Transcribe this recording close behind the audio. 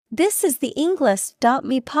This is the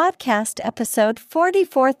Englist.me podcast episode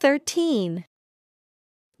 4413.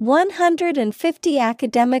 150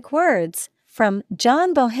 academic words from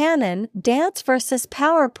John Bohannon, Dance vs.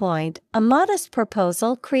 PowerPoint, a modest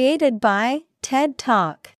proposal created by TED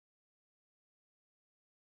Talk.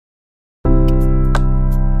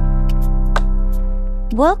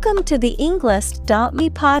 Welcome to the Englist.me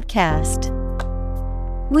podcast.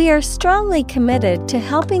 We are strongly committed to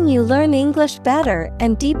helping you learn English better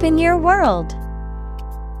and deepen your world.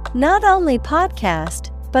 Not only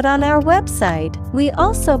podcast, but on our website, we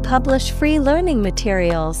also publish free learning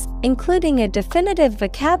materials, including a definitive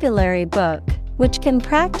vocabulary book, which can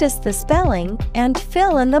practice the spelling and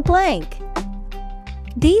fill in the blank.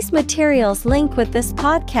 These materials link with this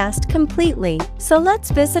podcast completely, so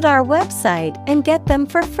let's visit our website and get them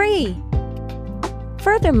for free.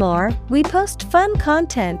 Furthermore, we post fun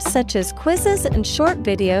content such as quizzes and short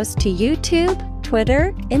videos to YouTube,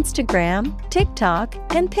 Twitter, Instagram, TikTok,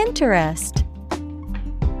 and Pinterest.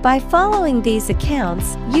 By following these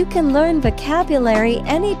accounts, you can learn vocabulary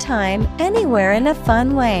anytime, anywhere in a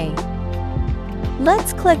fun way.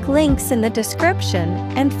 Let's click links in the description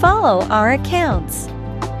and follow our accounts.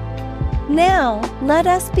 Now, let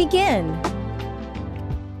us begin.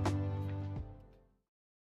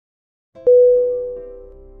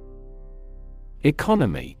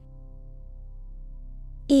 Economy.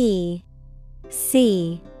 E-C-O-N-O-M-Y.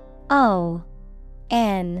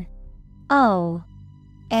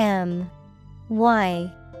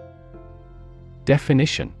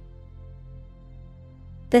 Definition: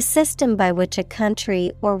 the system by which a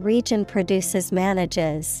country or region produces,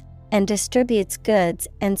 manages, and distributes goods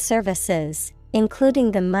and services,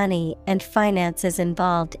 including the money and finances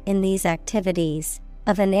involved in these activities,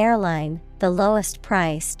 of an airline, the lowest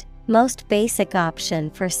priced, most basic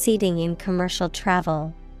option for seating in commercial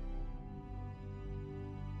travel.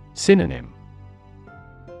 Synonym: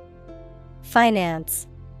 finance,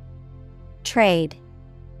 trade,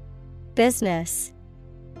 business.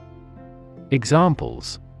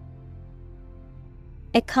 Examples: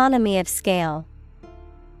 economy of scale,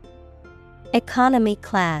 economy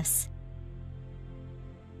class.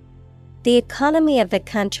 The economy of the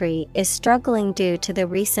country is struggling due to the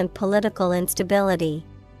recent political instability.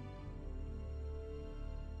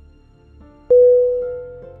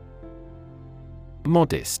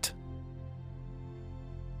 Modest.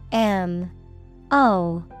 M-O-D-E-S-T.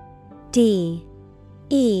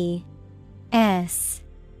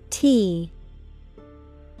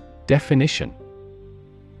 Definition: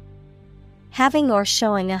 having or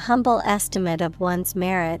showing a humble estimate of one's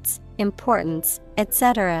merits, importance,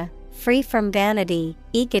 etc., free from vanity,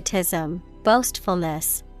 egotism,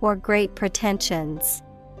 boastfulness, or great pretensions.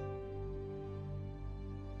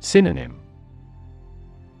 Synonym: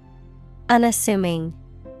 unassuming,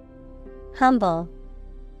 humble,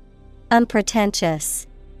 unpretentious.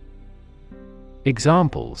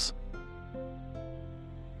 Examples: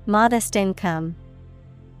 modest income,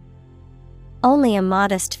 only a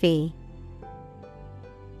modest fee.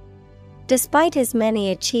 Despite his many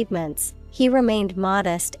achievements, he remained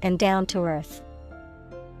modest and down to earth.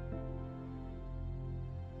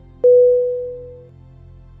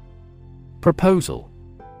 Proposal.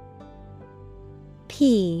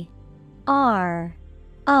 P-R-O-P-O-S-A-L.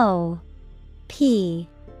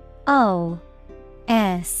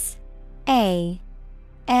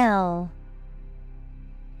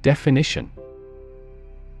 Definition: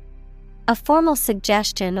 a formal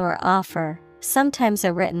suggestion or offer, sometimes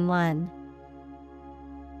a written one.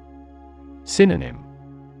 Synonym: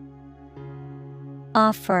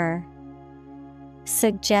 offer,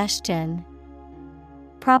 suggestion,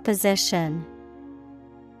 proposition.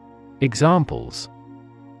 Examples: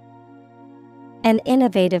 an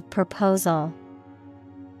innovative proposal.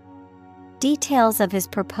 Details of his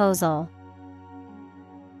proposal.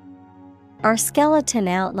 Our skeleton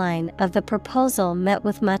outline of the proposal met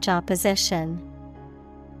with much opposition.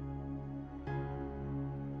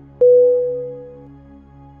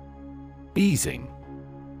 Easing.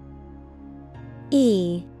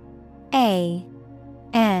 E-A-S-I-N-G.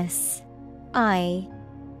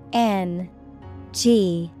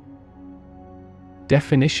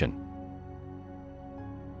 Definition: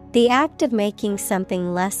 the act of making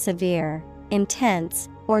something less severe, intense,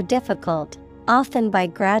 or difficult, often by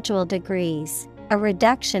gradual degrees, a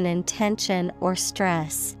reduction in tension or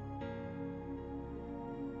stress.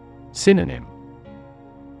 Synonym: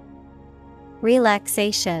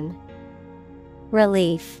 relaxation,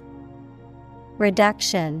 relief,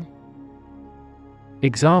 reduction.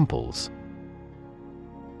 Examples: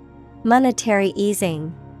 monetary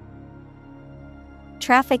easing,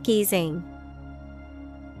 traffic easing.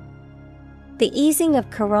 The easing of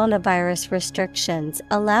coronavirus restrictions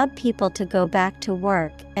allowed people to go back to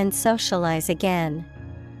work and socialize again.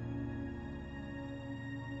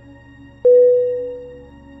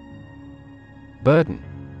 Burden.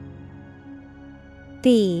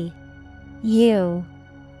 B-U-R-D-E-N.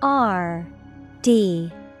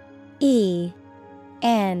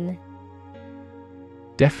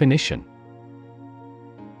 Definition.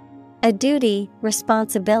 A duty,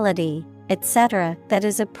 responsibility, etc. that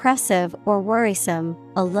is oppressive or worrisome,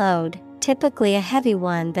 a load, typically a heavy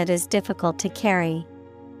one that is difficult to carry.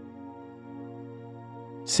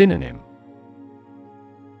 Synonym.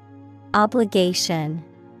 Obligation,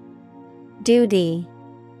 duty,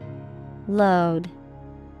 load.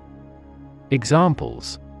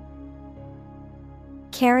 Examples.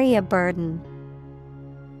 Carry a burden.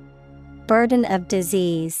 Burden of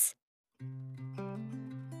disease.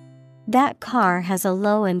 That car has a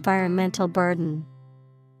low environmental burden.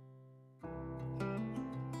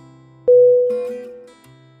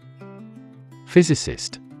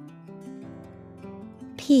 Physicist.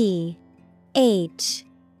 P-H-Y-S-I-C-I-S-T.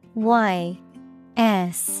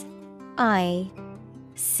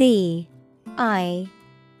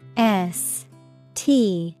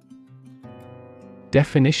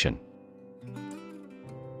 Definition.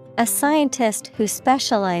 A scientist who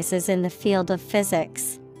specializes in the field of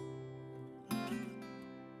physics.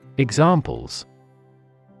 Examples.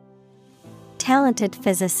 Talented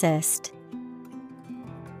physicist.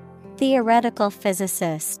 Theoretical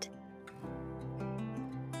physicist.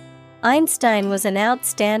 Einstein was an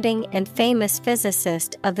outstanding and famous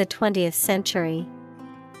physicist of the 20th century.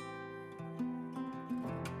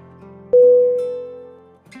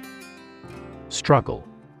 Struggle.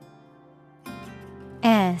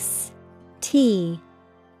 S-T-R-U-G-G-L-E.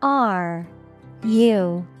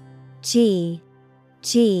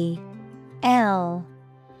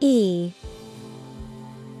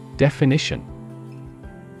 Definition.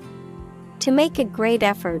 To make a great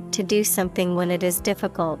effort to do something when it is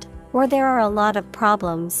difficult, or there are a lot of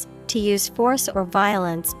problems, to use force or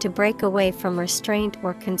violence to break away from restraint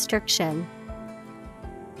or constriction.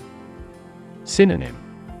 Synonym.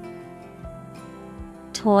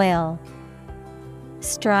 Toil,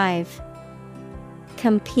 strive,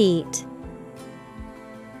 compete.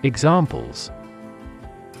 Examples.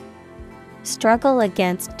 Struggle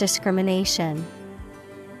against discrimination.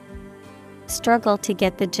 Struggle to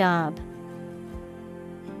get the job.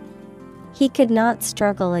 He could not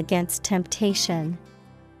struggle against temptation.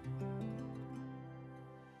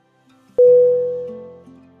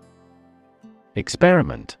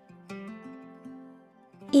 Experiment.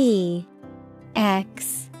 E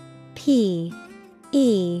X P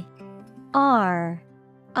E R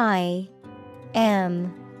I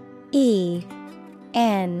M E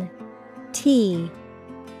N T.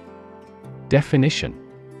 Definition.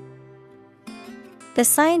 The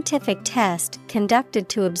scientific test conducted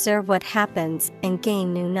to observe what happens and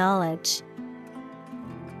gain new knowledge.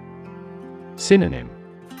 Synonym.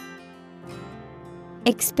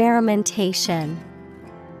 Experimentation,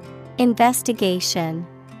 investigation.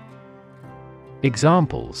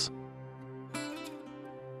 Examples.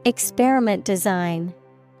 Experiment design.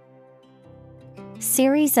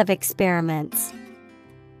 Series of experiments.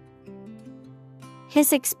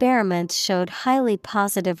 His experiments showed highly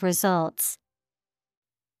positive results.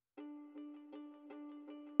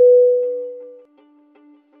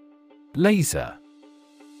 Laser.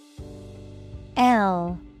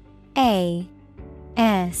 L A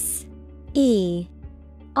S E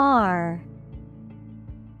R.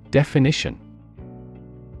 Definition.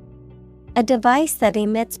 A device that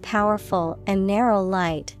emits powerful and narrow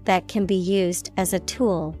light that can be used as a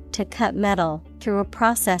tool to cut metal through a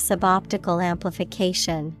process of optical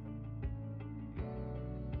amplification.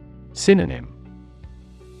 Synonym.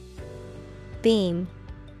 Beam,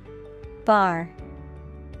 bar,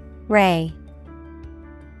 ray.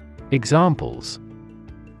 Examples.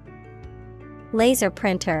 Laser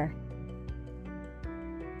printer.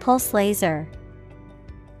 Pulse laser.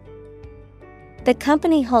 The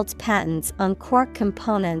company holds patents on core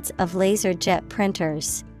components of laser jet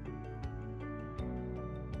printers.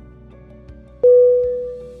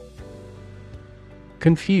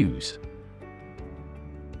 Confuse.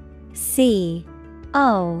 C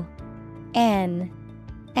O N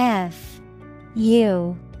F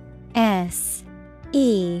U S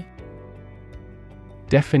E.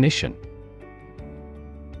 Definition.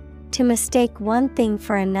 To mistake one thing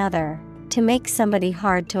for another, to make somebody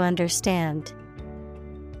hard to understand.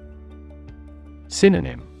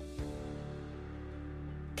 Synonym.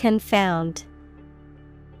 Confound,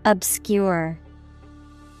 obscure,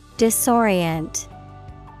 disorient.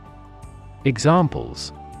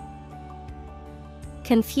 Examples: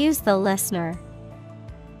 confuse the listener,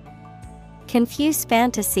 confuse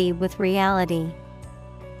fantasy with reality.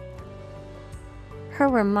 Her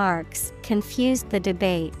remarks confused the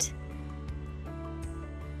debate.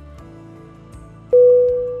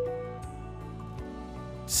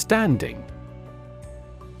 Standing.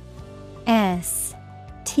 S-T-A-N-D-I-N-G.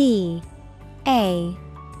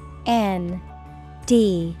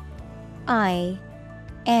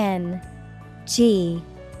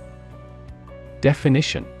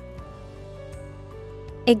 Definition: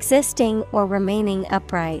 existing or remaining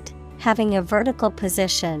upright, having a vertical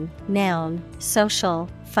position, noun, social,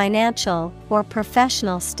 financial, or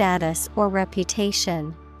professional status or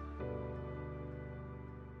reputation.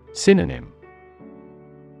 Synonym: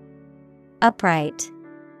 upright,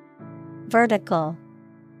 vertical.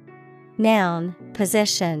 Noun,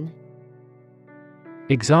 position.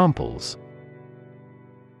 Examples: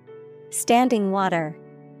 standing water.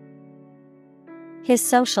 His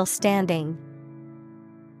social standing.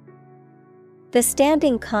 The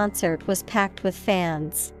standing concert was packed with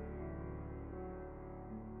fans.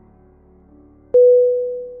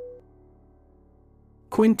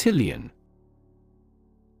 Quintillion.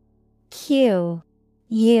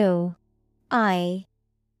 Quintillion.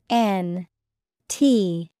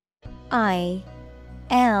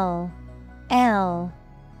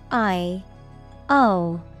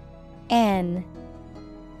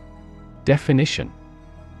 Definition: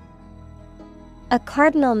 a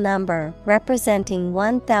cardinal number representing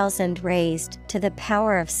 1,000 raised to the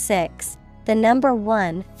power of 6, the number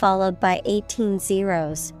 1 followed by 18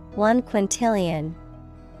 zeros, 1 quintillion.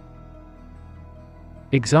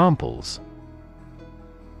 Examples: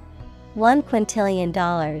 $1 quintillion,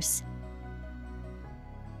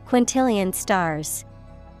 quintillion stars.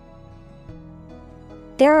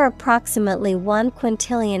 There are approximately 1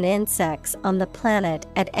 quintillion insects on the planet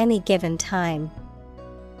at any given time.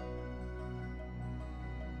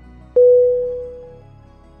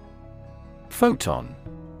 Photon.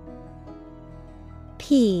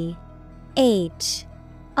 P-H-O-T-O-N.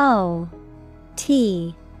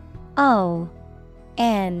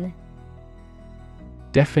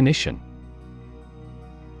 Definition: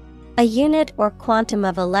 a unit or quantum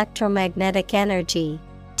of electromagnetic energy,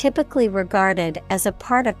 typically regarded as a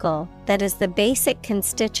particle that is the basic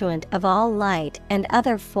constituent of all light and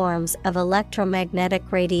other forms of electromagnetic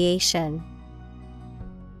radiation.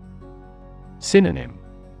 Synonym: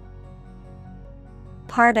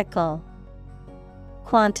 particle,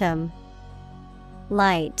 quantum,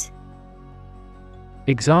 light.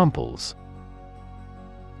 Examples: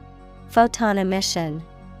 photon emission,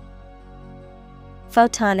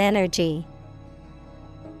 photon energy.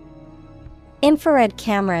 Infrared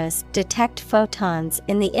cameras detect photons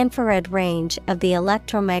in the infrared range of the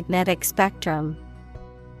electromagnetic spectrum.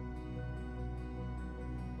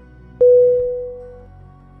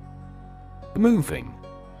 Moving.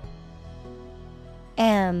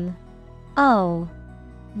 M-O-V-I-N-G.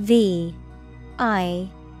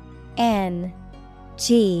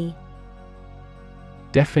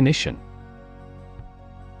 Definition: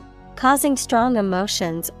 causing strong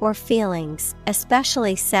emotions or feelings,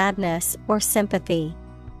 especially sadness or sympathy.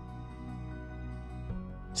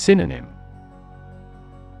 Synonym: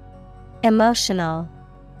 emotional,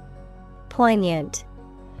 poignant,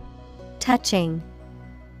 touching.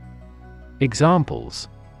 Examples: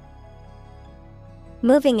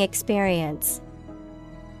 moving experience,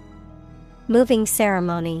 moving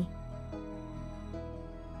ceremony.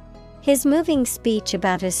 His moving speech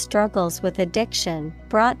about his struggles with addiction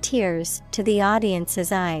brought tears to the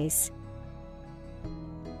audience's eyes.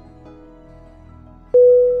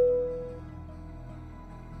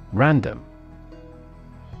 Random.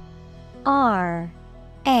 R-A-N-D-O-M.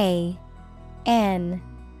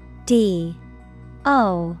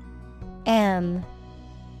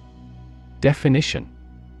 Definition: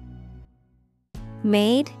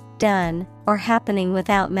 made, done, or happening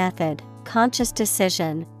without method, conscious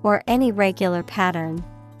decision, or any regular pattern.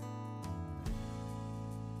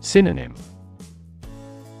 Synonym: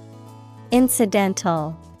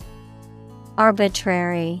 incidental,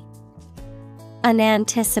 arbitrary,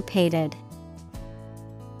 unanticipated.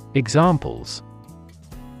 Examples: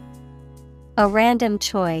 a random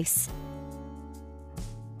choice.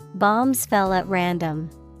 Bombs fell at random.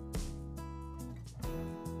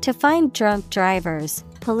 To find drunk drivers,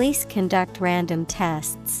 police conduct random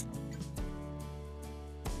tests.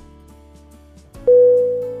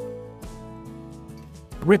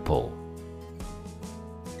 Ripple.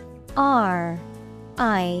 R-I-P-P-L-E.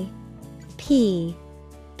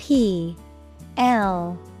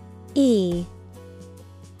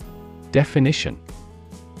 Definition: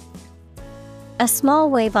 a small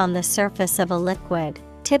wave on the surface of a liquid,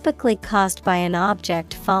 typically caused by an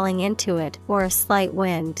object falling into it or a slight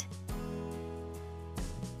wind.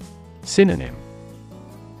 Synonym: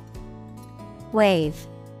 Wave,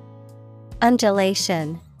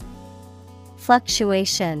 undulation,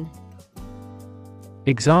 fluctuation.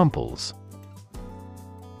 Examples: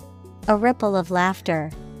 a ripple of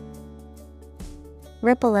laughter,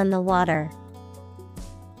 ripple in the water.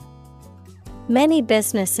 Many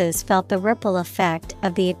businesses felt the ripple effect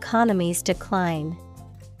of the economy's decline.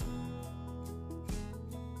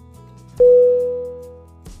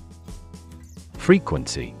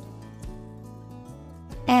 Frequency: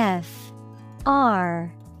 Frequency.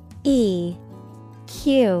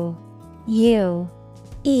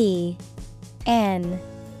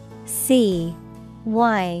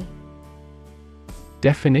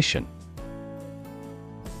 Definition: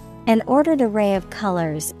 an ordered array of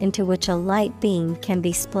colors into which a light beam can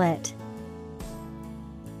be split.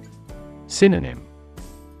 Synonym: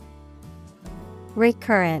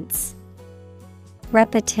 Recurrence,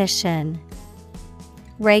 repetition,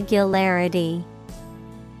 regularity.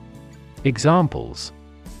 Examples: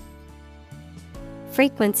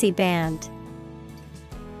 frequency band,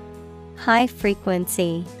 high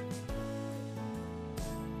frequency.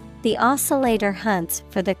 The oscillator hunts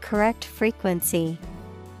for the correct frequency.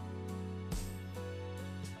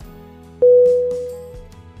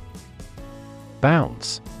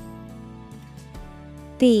 Bounce: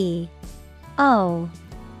 B-O-U-N-C-E.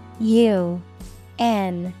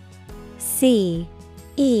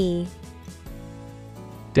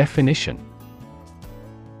 Definition: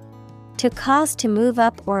 to cause to move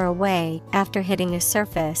up or away after hitting a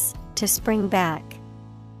surface, to spring back.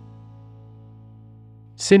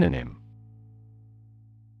 Synonym: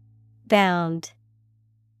 Bound,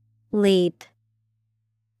 leap,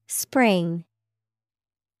 spring.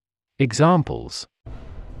 Examples: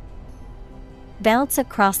 bounce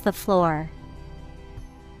across the floor,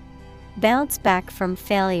 bounce back from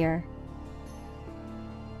failure.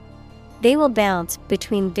 They will bounce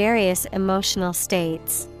between various emotional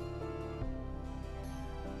states.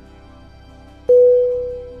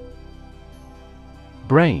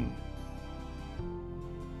 Brain: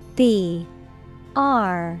 B-R-A-I-N.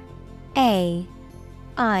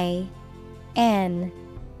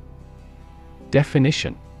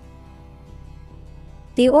 Definition: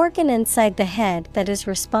 the organ inside the head that is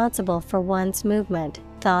responsible for one's movement,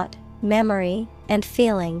 thought, memory, and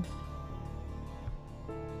feeling.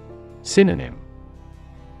 Synonym: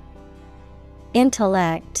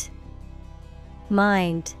 intellect,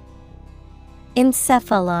 mind,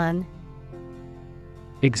 encephalon.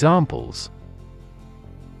 Examples: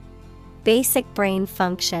 basic brain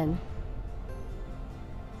function,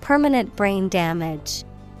 permanent brain damage.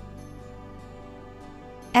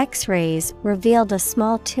 X-rays revealed a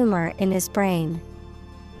small tumor in his brain.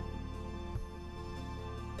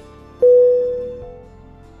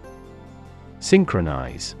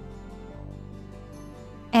 Synchronize: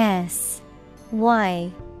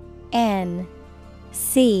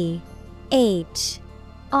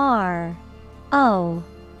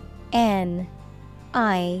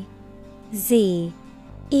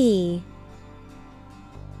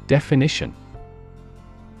 Definition: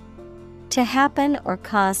 to happen or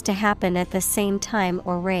cause to happen at the same time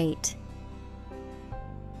or rate.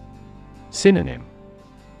 Synonym: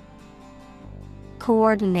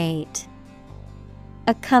 coordinate,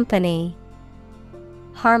 accompany,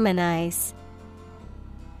 harmonize.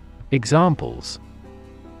 Examples: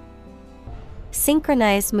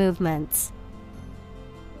 synchronize movements,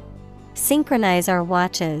 synchronize our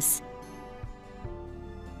watches.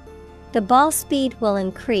 The ball speed will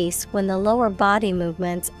increase when the lower body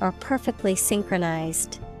movements are perfectly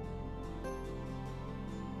synchronized.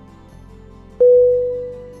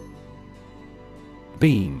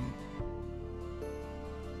 Beam: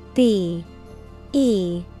 B-E-A-M.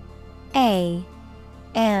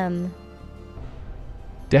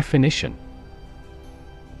 Definition: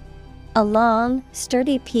 a long,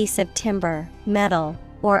 sturdy piece of timber, metal,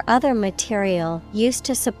 or other material used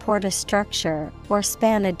to support a structure or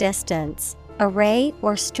span a distance, a ray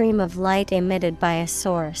or stream of light emitted by a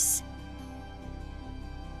source.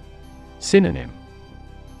 Synonym: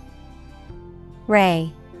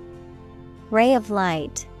 ray, ray of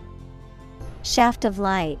light, shaft of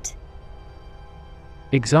light.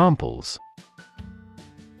 Examples: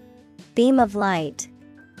 beam of light,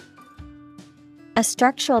 a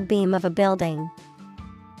structural beam of a building.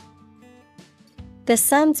 The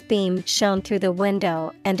sun's beam shone through the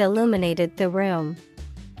window and illuminated the room.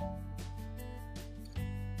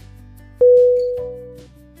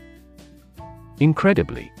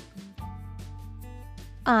 Incredibly.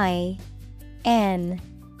 Incredibly.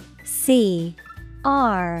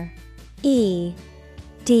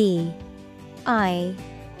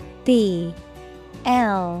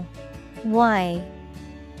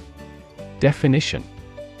 Definition.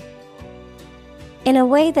 In a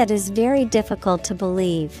way that is very difficult to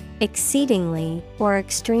believe, exceedingly, or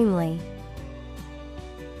extremely.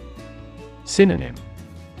 Synonym.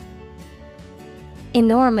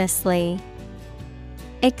 Enormously,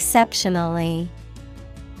 exceptionally,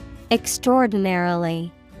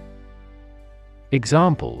 extraordinarily.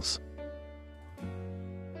 Examples.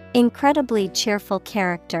 Incredibly cheerful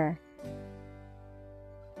character.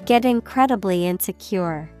 Get incredibly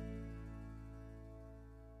insecure.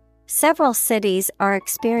 Several cities are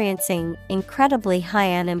experiencing incredibly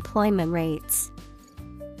high unemployment rates.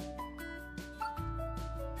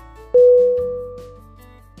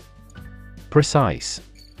 Precise.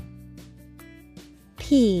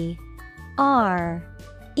 P-R-E-C-I-S-E.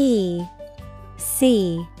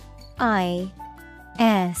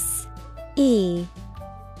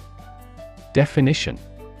 Definition.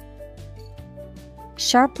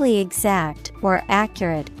 Sharply exact or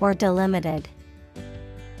accurate or delimited.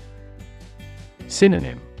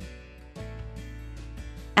 Synonym.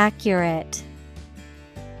 Accurate,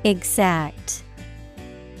 exact,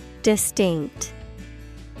 distinct.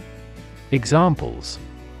 Examples.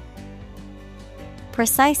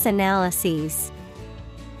 Precise analyses.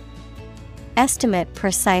 Estimate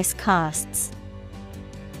precise costs.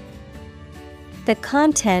 The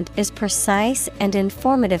content is precise and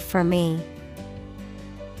informative for me.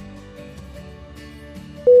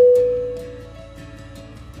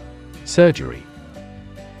 Surgery.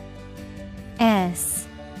 S-U-R-G-E-R-Y.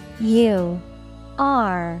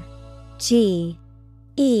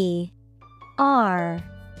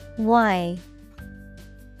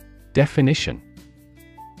 Definition.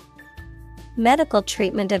 Medical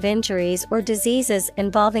treatment of injuries or diseases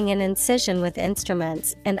involving an incision with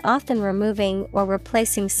instruments and often removing or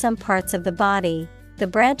replacing some parts of the body, the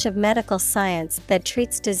branch of medical science that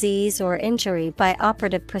treats disease or injury by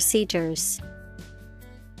operative procedures.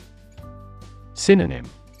 Synonym.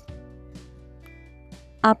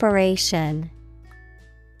 Operation,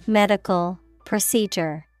 medical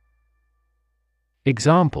procedure.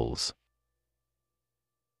 Examples.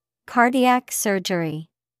 Cardiac surgery.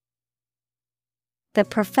 The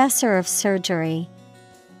professor of surgery.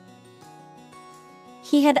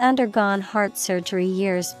 He had undergone heart surgery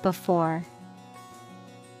years before.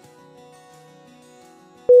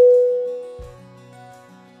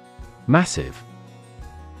 Massive.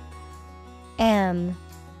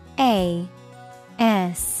 M-A-S-S-I-V-E.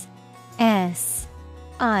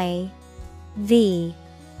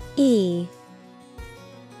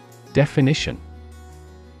 Definition.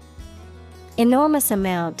 Enormous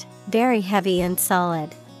amount, very heavy and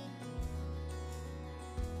solid.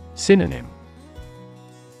 Synonym.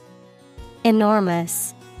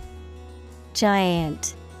 Enormous,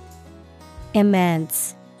 giant,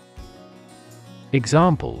 immense.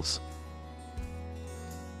 Examples.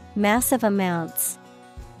 Massive amounts.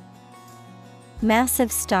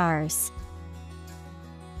 Massive stars.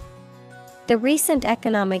 The recent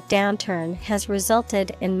economic downturn has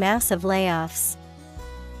resulted in massive layoffs.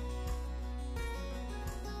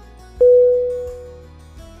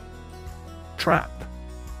 Trap.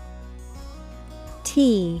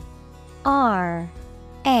 T-R-A-P.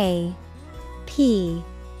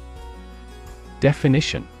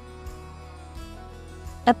 Definition.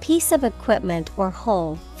 A piece of equipment or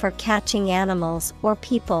hole for catching animals or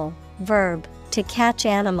people. Verb, to catch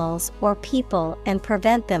animals or people and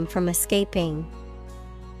prevent them from escaping.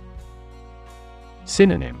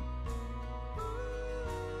 Synonym.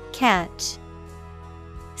 Catch,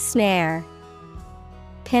 snare,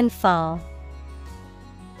 pinfall.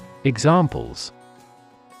 Examples.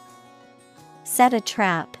 Set a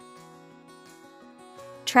trap.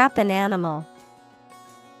 Trap an animal.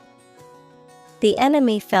 The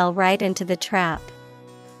enemy fell right into the trap.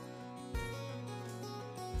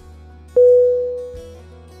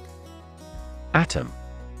 Atom.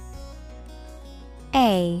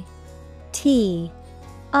 A-T-O-M.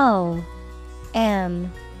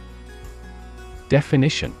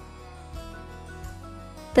 Definition.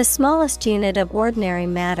 The smallest unit of ordinary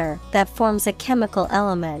matter that forms a chemical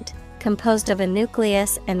element, composed of a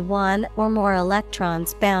nucleus and one or more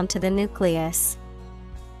electrons bound to the nucleus.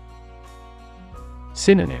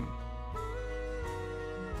 Synonym.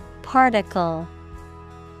 Particle,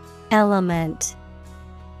 element,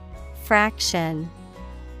 fraction.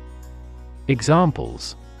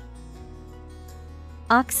 Examples.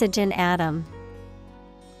 Oxygen atom.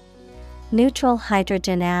 neutral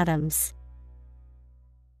hydrogen atoms.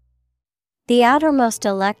 The outermost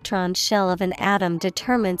electron shell of an atom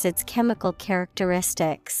determines its chemical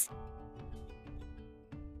characteristics.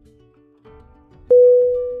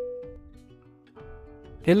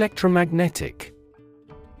 Electromagnetic.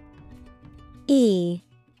 E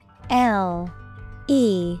L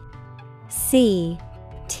E C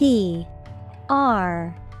T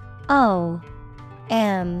R O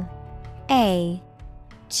M A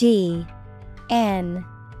G N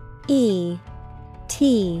E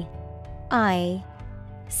T I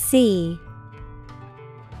C.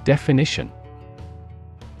 Definition: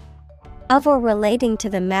 Of or relating to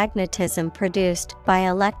the magnetism produced by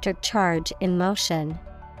electric charge in motion.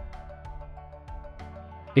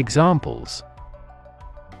 Examples: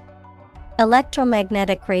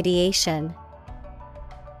 Electromagnetic radiation,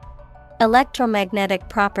 electromagnetic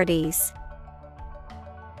properties.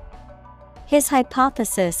 His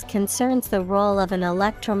hypothesis concerns the role of an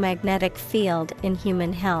electromagnetic field in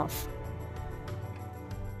human health.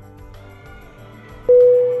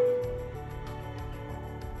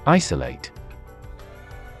 Isolate.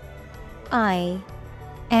 I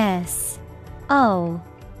S O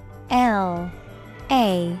L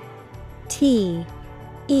A T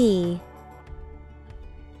E.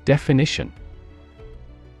 Definition: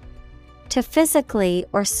 To physically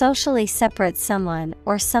or socially separate someone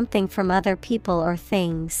or something from other people or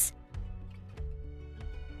things.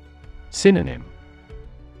 Synonym: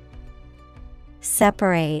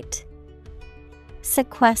 Separate,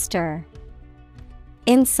 sequester,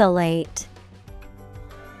 insulate.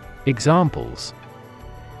 Examples: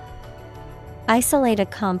 Isolate a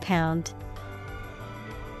compound.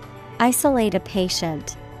 Isolate a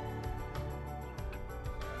patient.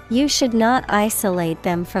 You should not isolate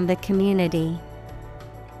them from the community.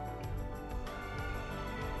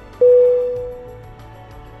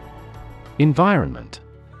 Environment.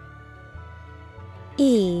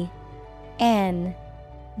 E N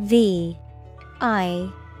V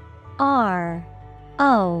I R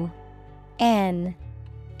O N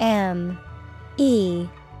M E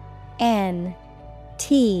N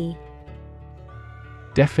T.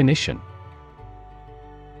 Definition: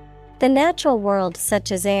 The natural world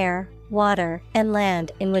such as air, water, and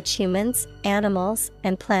land in which humans, animals,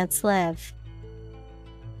 and plants live.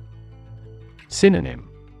 Synonym: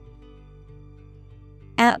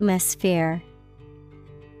 Atmosphere,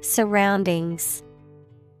 surroundings,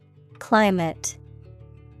 climate.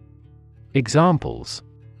 Examples: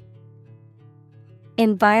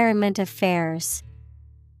 Environment affairs.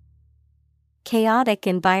 Chaotic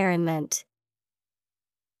environment.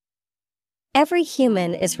 Every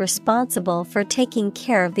human is responsible for taking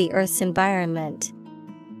care of the Earth's environment.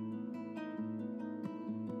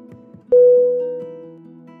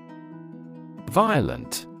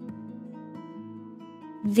 Violent.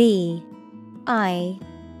 V I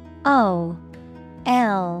O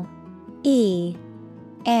L E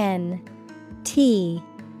N T.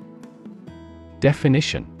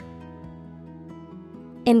 Definition: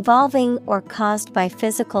 Involving or caused by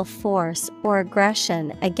physical force or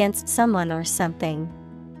aggression against someone or something.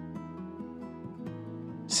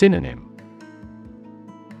 Synonym: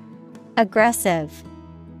 Aggressive,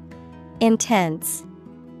 intense,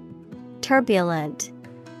 turbulent.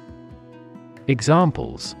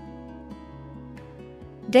 Examples: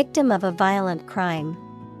 Victim of a violent crime.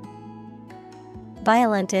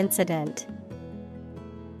 Violent incident.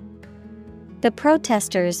 The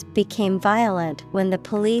protesters became violent when the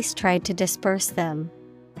police tried to disperse them.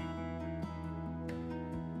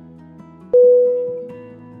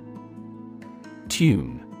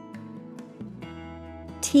 Tune.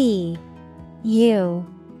 T U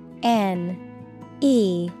N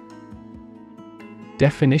E.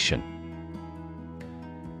 Definition: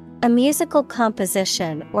 A musical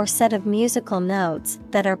composition or set of musical notes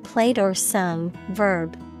that are played or sung.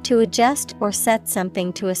 Verb: to adjust or set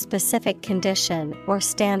something to a specific condition or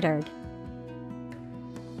standard.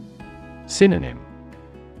 Synonym: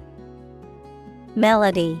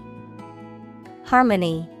 Melody,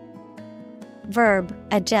 harmony. Verb: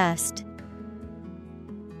 adjust.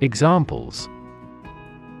 Examples: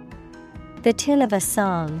 The tune of a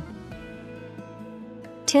song.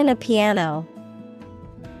 Tune a piano.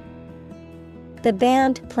 The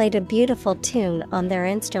band played a beautiful tune on their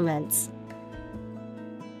instruments.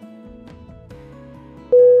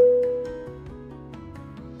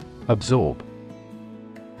 Absorb.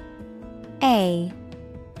 A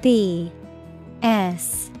B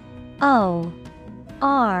S O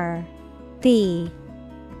R B.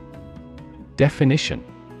 Definition: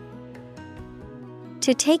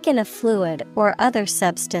 To take in a fluid or other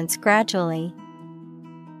substance gradually.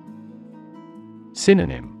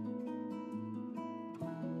 Synonym.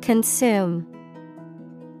 Consume,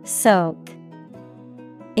 soak,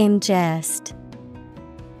 ingest.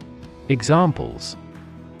 Examples: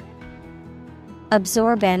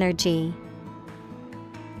 Absorb energy,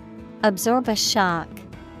 absorb a shock.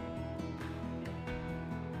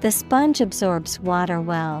 The sponge absorbs water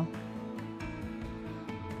well.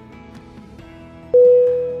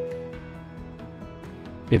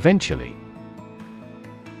 Eventually.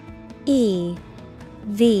 E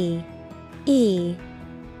V E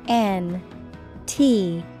N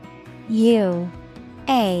T U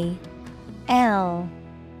A L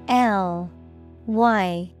L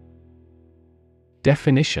Y.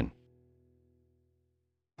 Definition: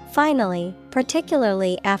 Finally,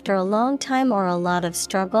 particularly after a long time or a lot of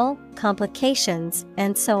struggle, complications,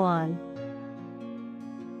 and so on.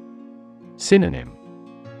 Synonym: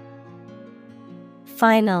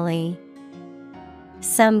 Finally,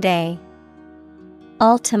 someday,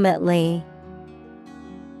 ultimately.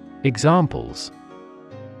 Examples: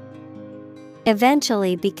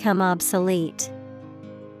 Eventually become obsolete.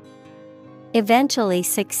 Eventually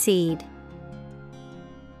succeed.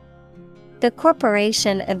 The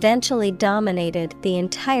corporation eventually dominated the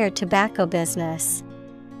entire tobacco business.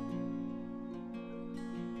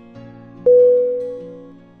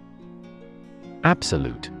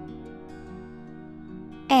 Absolute.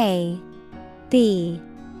 A B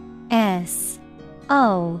S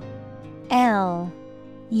O L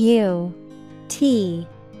U T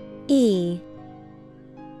E.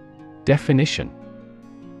 Definition: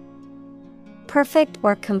 Perfect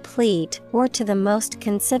or complete, or to the most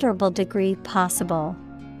considerable degree possible.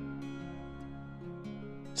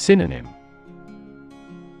 Synonym: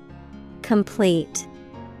 Complete,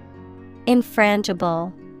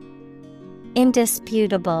 infrangible,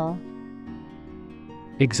 indisputable.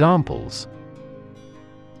 Examples: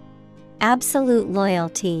 Absolute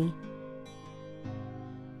loyalty.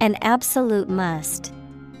 An absolute must.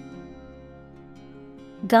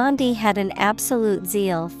 Gandhi had an absolute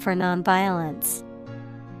zeal for nonviolence.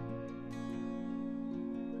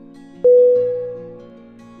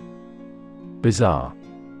 Bizarre.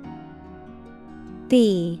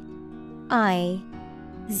 B I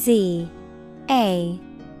Z A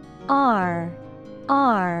R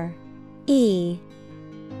R E.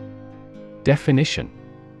 Definition: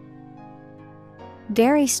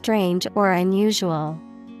 Very strange or unusual.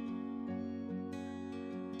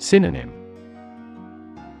 Synonym: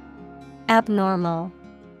 Abnormal,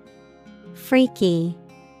 freaky,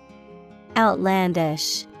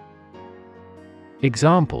 outlandish.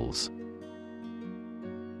 Examples: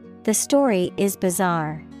 The story is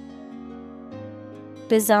bizarre.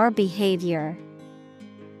 Bizarre behavior.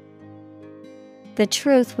 The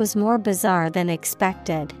truth was more bizarre than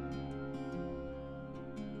expected.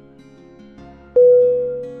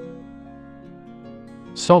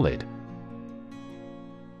 Solid.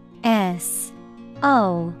 S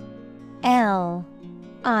O L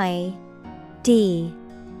I D.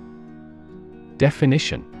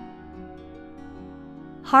 Definition: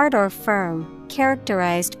 Hard or firm,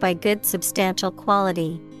 characterized by good substantial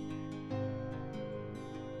quality.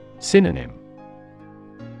 Synonym: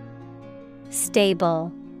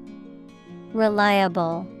 Stable,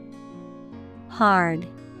 reliable, hard.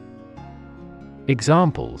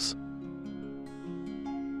 Examples: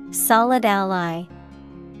 Solid ally.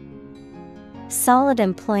 Solid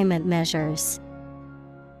employment measures.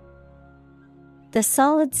 The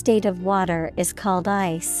solid state of water is called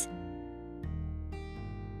ice.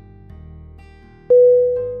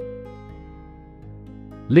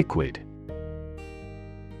 Liquid.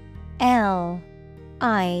 L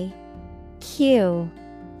I Q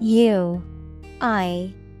U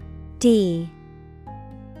I D.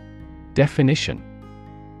 Definition: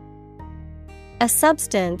 A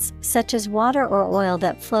substance such as water or oil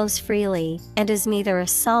that flows freely and is neither a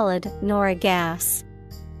solid nor a gas.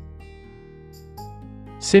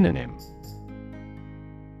 Synonym: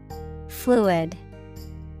 Fluid.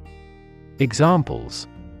 Examples: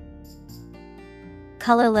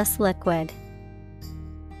 Colorless liquid.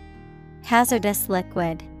 Hazardous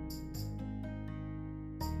liquid.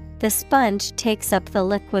 The sponge takes up the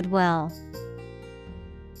liquid well.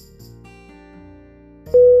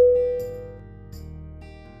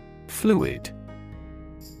 Fluid.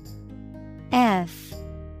 F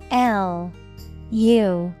L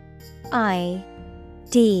U I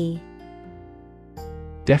D.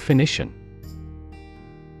 Definition: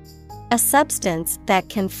 A substance that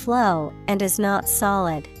can flow and is not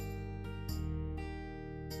solid.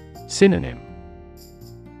 Synonym: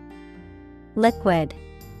 Liquid,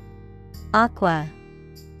 Aqua,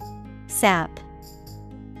 sap.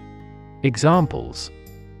 Examples: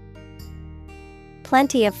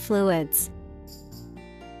 plenty of fluids,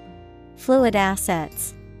 fluid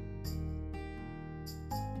assets.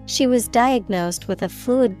 She was diagnosed with a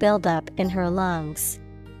fluid buildup in her lungs.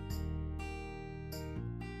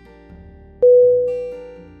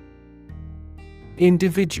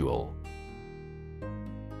 Individual.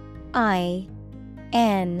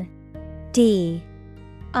 INDIVIDUAL.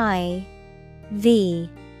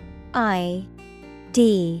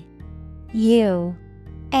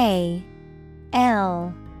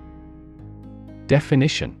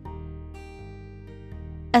 Definition: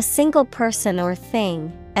 a single person or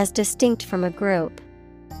thing, as distinct from a group.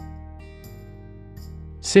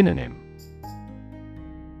 Synonym: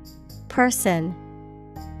 Person,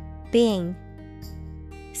 being,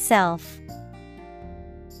 self.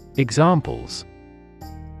 Examples: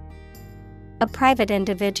 a private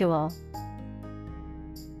individual,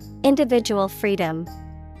 individual freedom.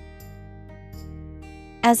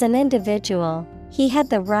 As an individual, he had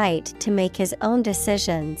the right to make his own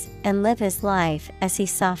decisions and live his life as he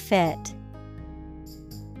saw fit.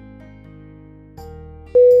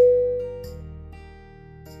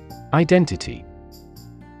 Identity.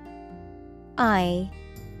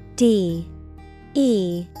 IDENTITY.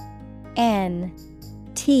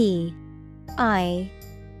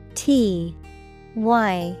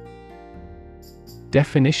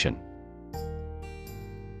 Definition: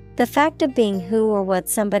 the fact of being who or what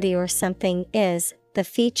somebody or something is, the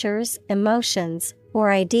features, emotions,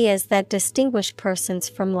 or ideas that distinguish persons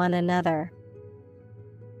from one another.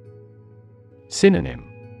 Synonym: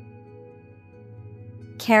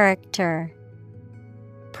 character,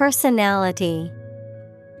 personality,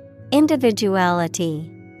 individuality.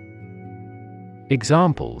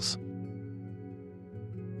 Examples: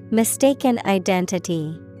 mistaken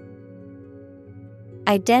identity,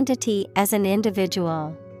 identity as an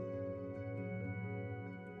individual.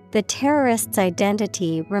 The terrorist's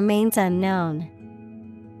identity remains unknown.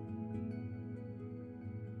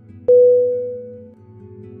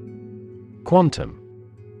 Quantum.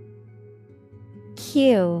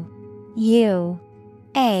 QUANTUM.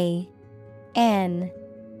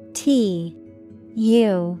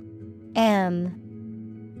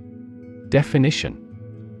 Definition: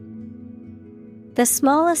 the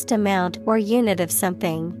smallest amount or unit of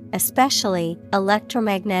something, especially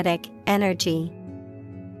electromagnetic energy.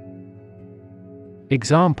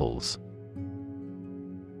 Examples: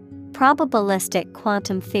 probabilistic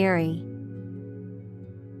quantum theory,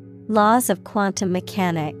 laws of quantum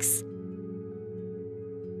mechanics.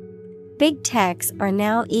 Big techs are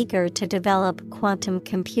now eager to develop quantum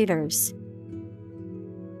computers.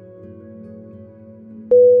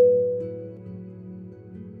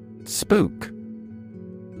 Spook.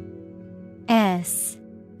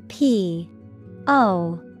 SPOOK.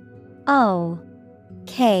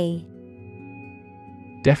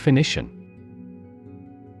 Definition: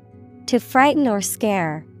 to frighten or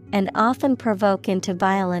scare, and often provoke into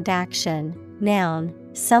violent action. Noun,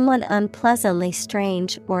 someone unpleasantly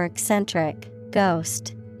strange or eccentric.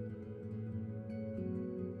 Ghost.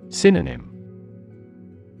 Synonym: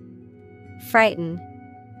 frighten,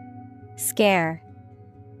 scare,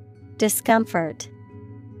 discomfort.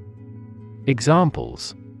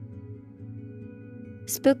 Examples: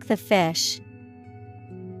 spook the fish,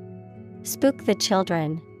 spook the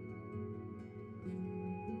children.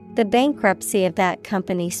 The bankruptcy of that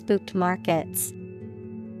company spooked markets.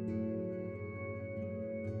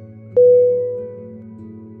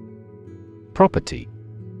 Property.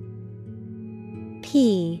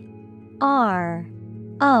 PROPERTY.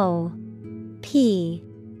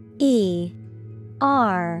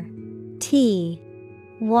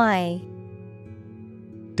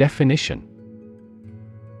 Definition: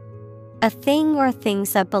 a thing or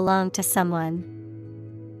things that belong to someone.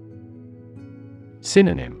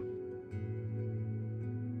 Synonym: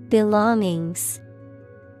 belongings,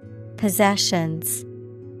 possessions,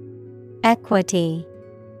 equity.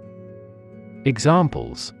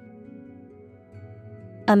 Examples: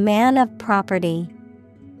 a man of property,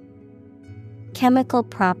 chemical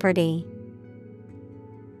property.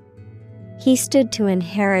 He stood to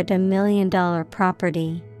inherit $1 million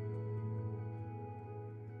property.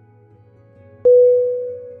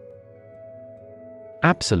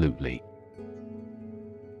 Absolutely.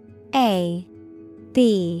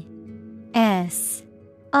 ABSOLUTELY.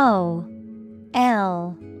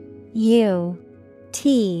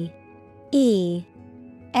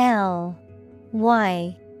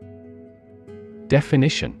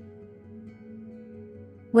 Definition: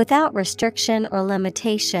 without restriction or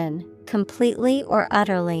limitation, completely or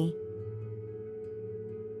utterly.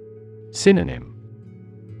 Synonym: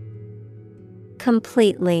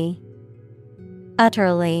 Completely.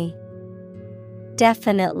 Utterly.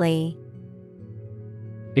 Definitely.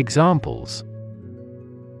 Examples: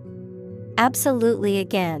 Absolutely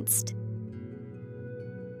against.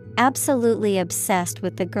 Absolutely obsessed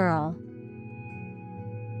with the girl.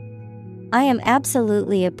 I am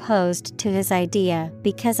absolutely opposed to his idea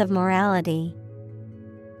because of morality.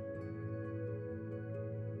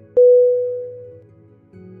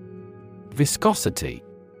 Viscosity.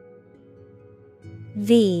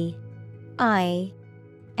 V-I-S-C-O-S-I-T-Y.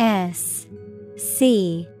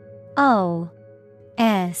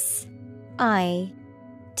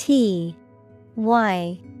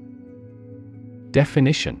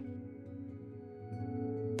 Definition: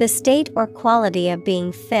 The state or quality of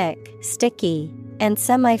being thick, sticky, and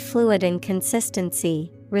semi-fluid in consistency,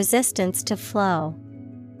 resistance to flow.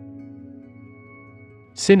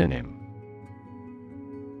 Synonym: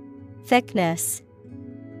 Thickness,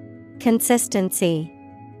 consistency,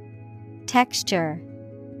 texture.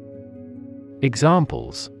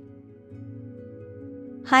 Examples: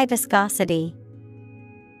 High viscosity.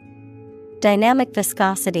 Dynamic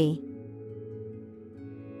viscosity.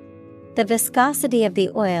 The viscosity of the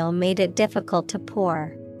oil made it difficult to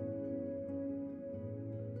pour.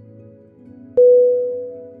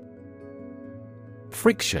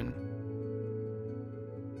 Friction.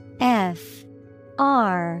 F-R-I-C-T-I-O-N.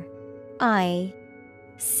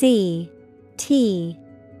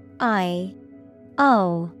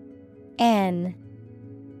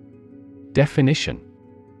 Definition: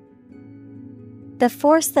 The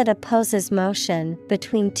force that opposes motion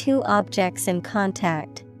between two objects in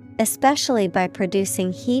contact, especially by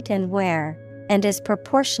producing heat and wear, and is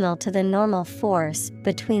proportional to the normal force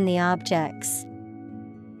between the objects.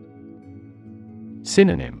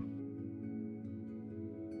 Synonym: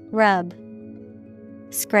 Rub,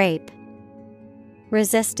 scrape,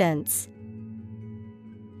 resistance.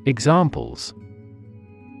 Examples: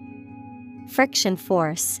 Friction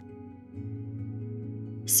force.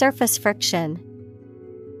 Surface friction.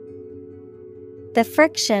 The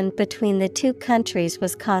friction between the two countries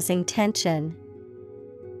was causing tension.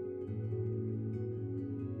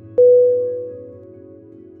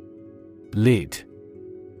 Lid.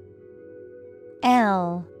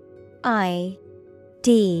 L-I-D.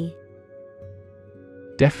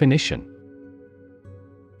 Definition: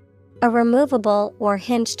 A removable or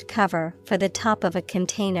hinged cover for the top of a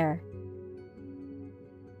container.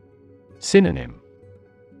 Synonym: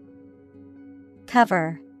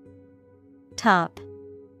 Cover, top,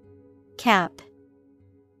 cap.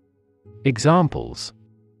 Examples: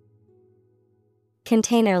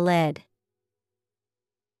 Container lid.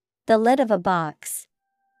 The lid of a box.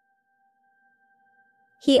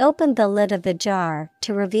 He opened the lid of the jar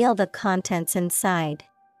to reveal the contents inside.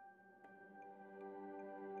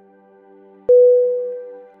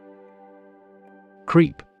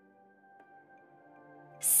 Creep.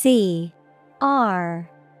 C-R-E-E-P.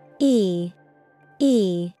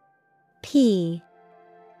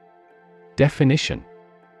 Definition: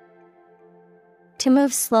 To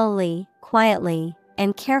move slowly, quietly,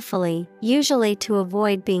 and carefully, usually to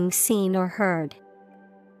avoid being seen or heard.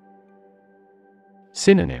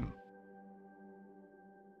 Synonym: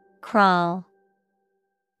 Crawl,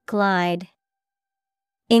 glide,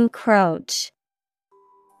 encroach.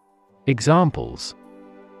 Examples: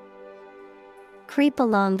 Creep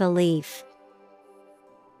along the leaf.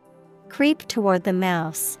 Creep toward the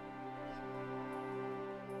mouse.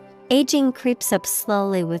 Aging creeps up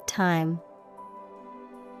slowly with time.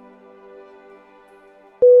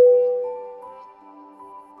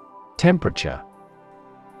 Temperature.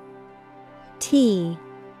 T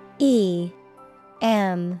E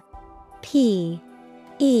M P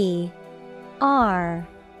E R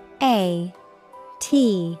A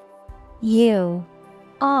T U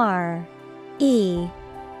R E.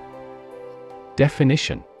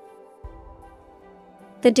 Definition: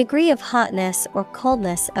 The degree of hotness or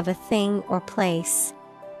coldness of a thing or place.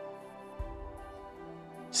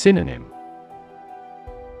 Synonym: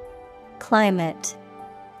 Climate,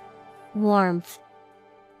 warmth,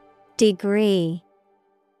 degree.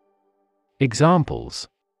 Examples: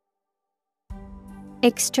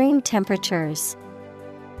 Extreme temperatures.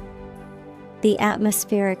 The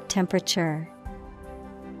atmospheric temperature.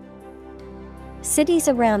 Cities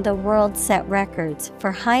around the world set records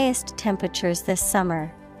for highest temperatures this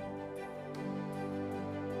summer.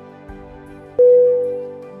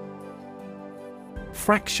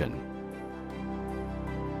 Fraction.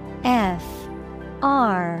 F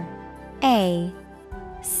R A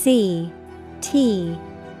C T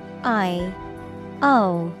I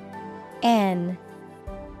O N.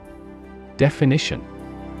 Definition: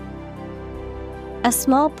 A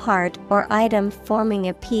small part or item forming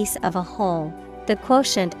a piece of a whole, the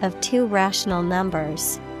quotient of two rational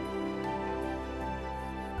numbers.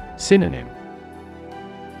 Synonym: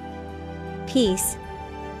 Piece,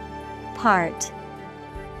 part,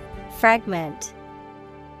 fragment.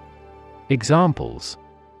 Examples: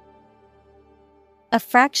 A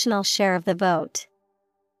fractional share of the vote.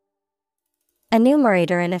 A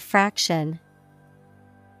numerator in a fraction.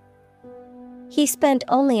 He spent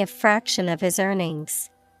only a fraction of his earnings.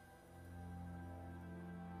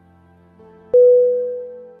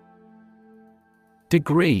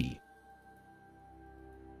 Degree.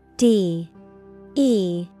 D-E-G-R-E-E.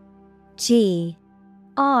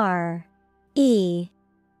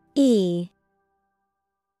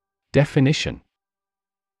 Definition: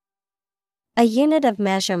 A unit of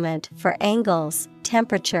measurement for angles,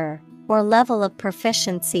 temperature, or level of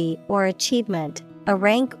proficiency or achievement, a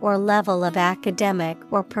rank or level of academic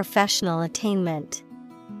or professional attainment.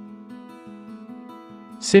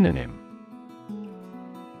 Synonym: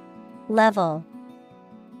 Level,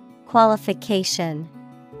 qualification,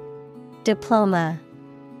 diploma.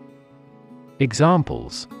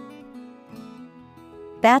 Examples: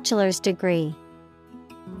 Bachelor's degree.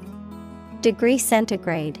 Degree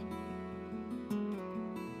centigrade.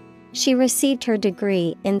 She received her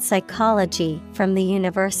degree in psychology from the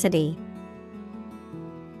university.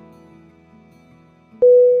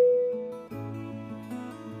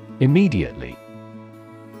 Immediately.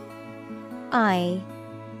 Immediately.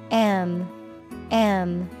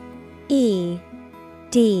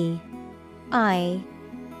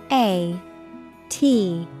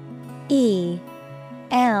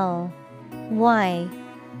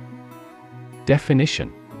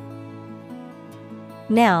 Definition: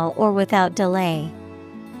 Now or without delay.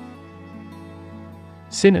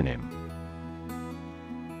 Synonym: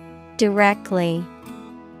 Directly,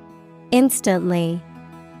 instantly,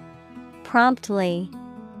 promptly.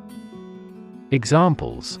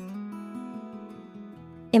 Examples: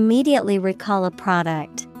 Immediately recall a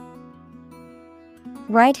product.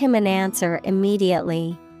 Write him an answer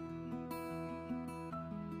immediately.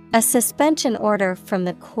 A suspension order from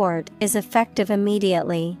the court is effective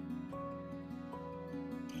immediately.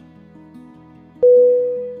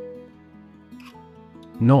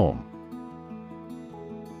 Norm.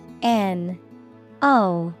 N-O-R-M.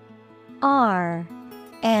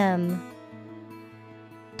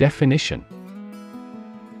 Definition: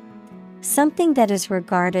 Something that is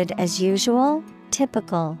regarded as usual,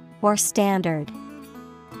 typical, or standard.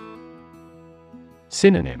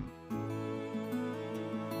 Synonym: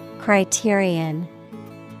 Criterion,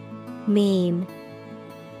 mean,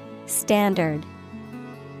 standard.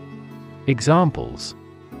 Examples: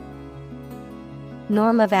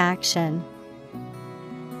 Norm of action.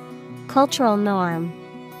 Cultural norm.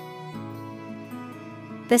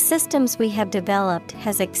 The systems we have developed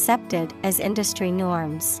has accepted as industry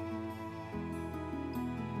norms.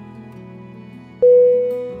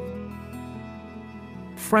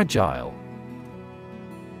 Fragile.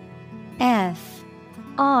 F-R-A-G-I-L-E.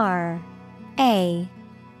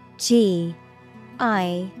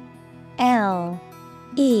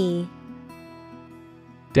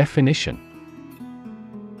 Definition: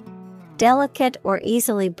 Delicate or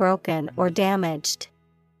easily broken or damaged.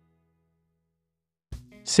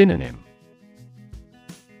 Synonym: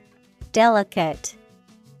 Delicate,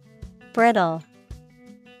 brittle,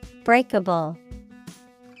 breakable.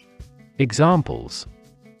 Examples: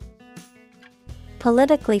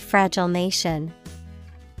 Politically fragile nation.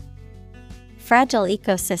 Fragile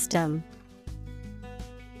ecosystem.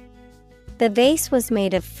 The vase was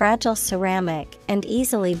made of fragile ceramic and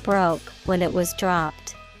easily broke when it was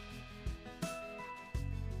dropped.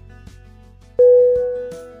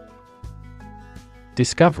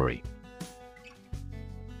 Discovery.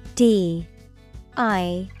 D-I-S-C-O-V-E-R-Y.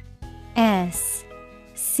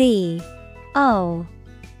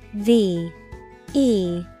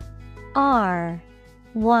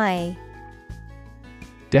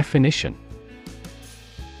 Definition: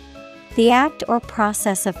 The act or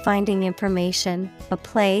process of finding information, a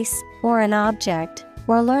place, or an object,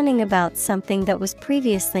 or learning about something that was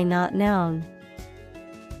previously not known.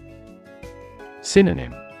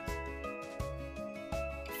 Synonym: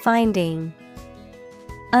 Finding,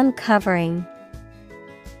 uncovering,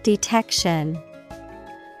 detection.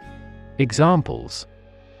 Examples: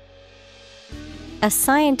 A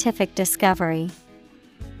scientific discovery.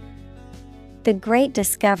 The great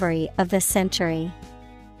discovery of the century.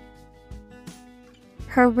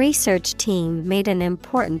 Her research team made an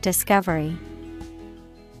important discovery.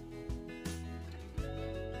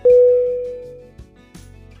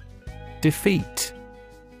 Defeat.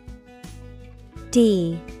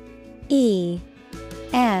 D E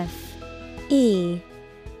F E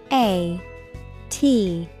A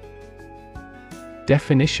T.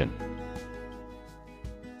 Definition: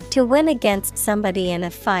 To win against somebody in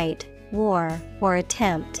a fight, war, or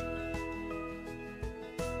attempt.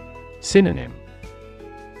 Synonym: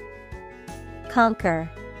 Conquer,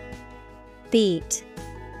 beat,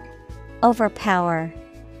 overpower.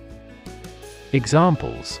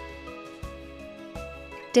 Examples: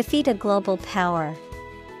 Defeat a global power.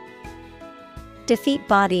 Defeat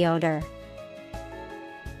body odor.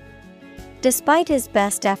 Despite his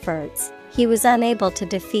best efforts, he was unable to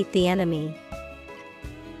defeat the enemy.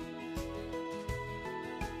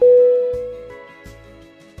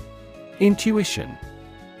 Intuition.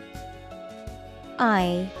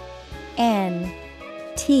 I-N-T-U-I-T-I-O-N.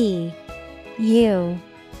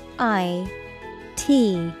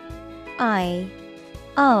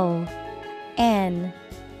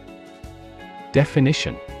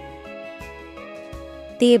 Definition: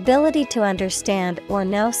 The ability to understand or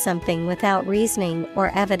know something without reasoning or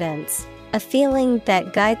evidence, a feeling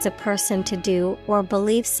that guides a person to do or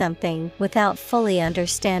believe something without fully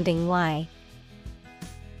understanding why.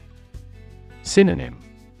 Synonym: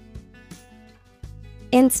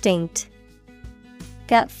 Instinct,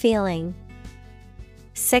 gut feeling,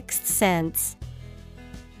 sixth sense.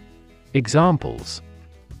 Examples: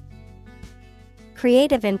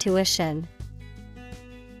 Creative intuition.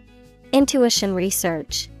 Intuition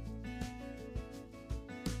research.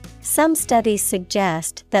 Some studies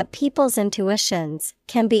suggest that people's intuitions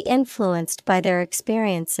can be influenced by their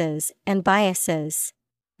experiences and biases.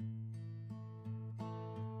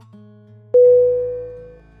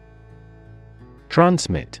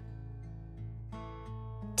 Transmit.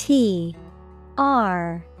 T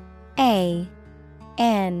R A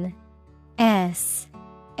N S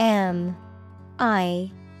M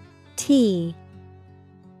I T.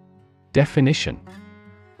 Definition: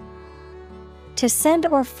 To send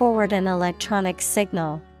or forward an electronic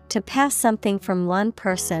signal, to pass something from one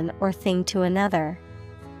person or thing to another.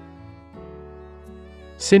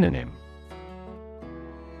 Synonym: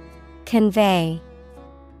 Convey,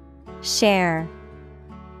 share,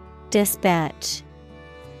 dispatch.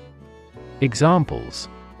 Examples: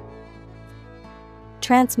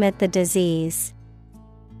 Transmit the disease.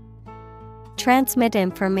 Transmit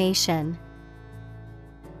information.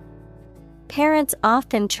 Parents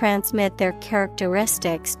often transmit their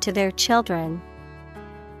characteristics to their children.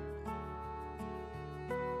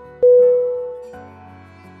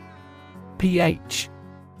 pH.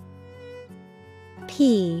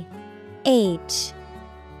 pH.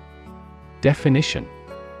 Definition: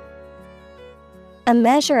 A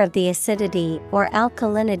measure of the acidity or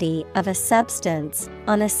alkalinity of a substance,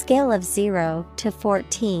 on a scale of 0 to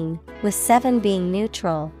 14, with 7 being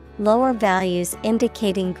neutral, lower values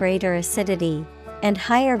indicating greater acidity, and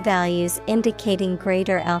higher values indicating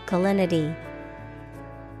greater alkalinity.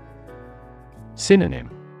 Synonym: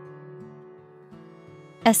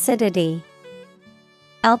 Acidity,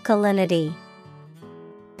 alkalinity,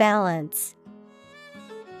 balance.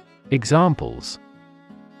 Examples: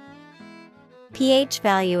 pH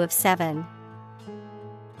value of 7.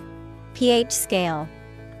 pH scale.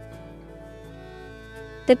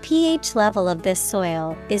 The pH level of this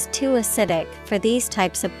soil is too acidic for these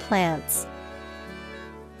types of plants.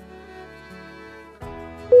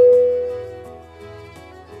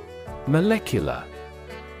 Molecular.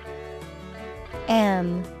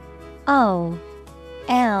 M-O-L-E-C-U-L-A-R.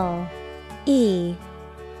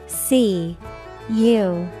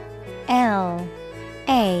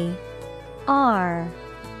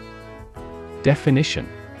 Definition: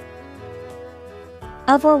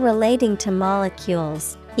 Of or relating to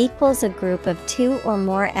molecules, equals a group of two or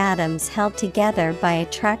more atoms held together by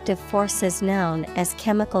attractive forces known as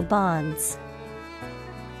chemical bonds.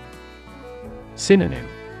 Synonym: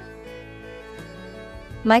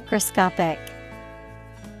 Microscopic,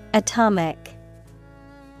 atomic.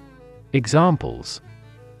 Examples: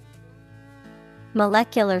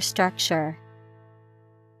 Molecular structure.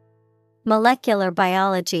 Molecular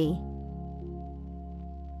biology.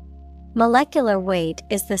 Molecular weight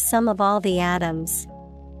is the sum of all the atoms.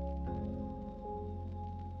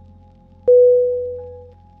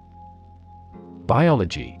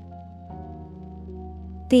 Biology.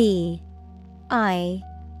 B-I-O-L-O-G-Y.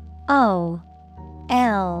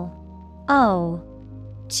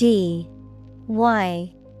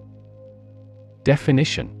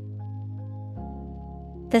 Definition: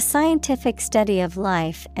 The scientific study of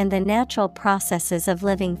life and the natural processes of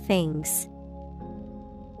living things.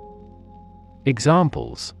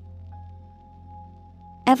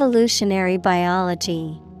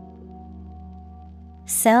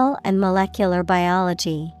 cell and molecular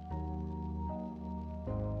biology.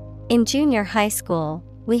 In junior high school,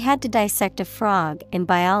 we had to dissect a frog in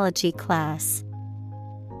biology class.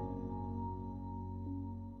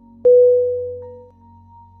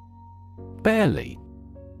 Barely.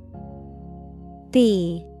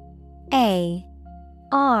 B-A-R-E-L-Y.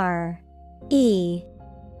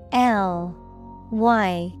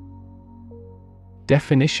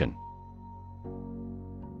 Definition: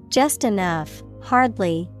 just enough,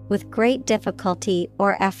 hardly, with great difficulty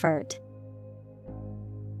or effort.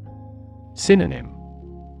 Synonym: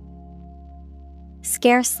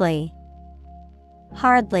 Scarcely,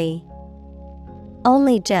 hardly,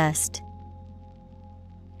 only just.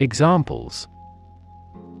 Examples: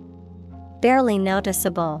 barely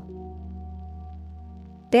noticeable,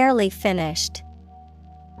 barely finished.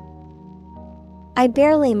 I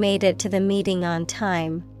barely made it to the meeting on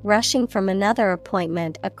time, rushing from another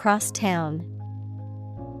appointment across town.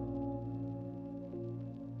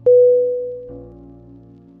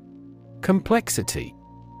 Complexity.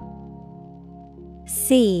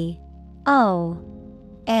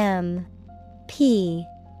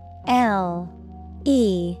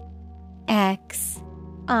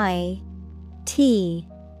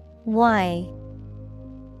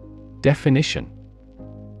 Definition: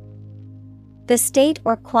 the state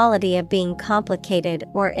or quality of being complicated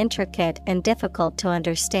or intricate and difficult to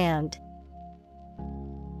understand.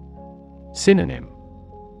 Synonym: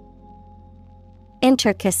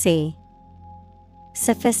 intricacy,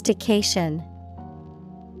 sophistication,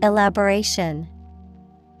 elaboration.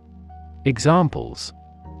 Examples: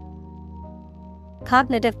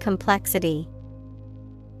 cognitive complexity,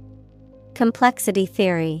 complexity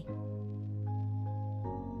theory.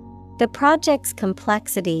 The project's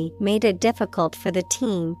complexity made it difficult for the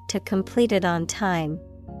team to complete it on time.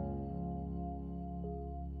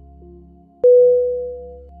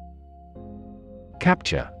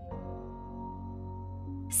 Capture.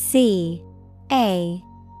 C-A-P-T-U-R-E.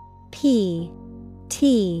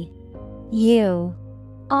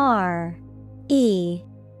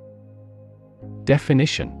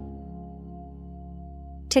 Definition: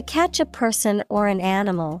 to catch a person or an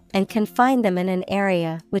animal and confine them in an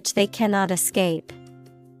area which they cannot escape.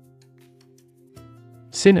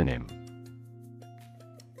 Synonym: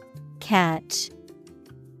 catch,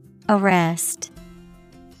 arrest,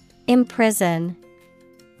 imprison.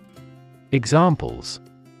 Examples: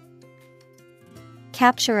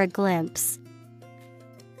 capture a glimpse,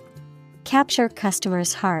 capture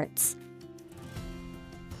customers' hearts.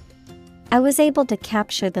 I was able to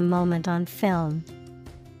capture the moment on film.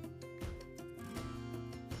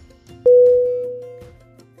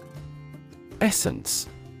 Essence.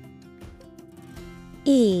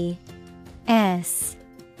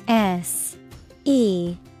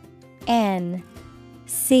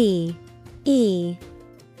 E-S-S-E-N-C-E.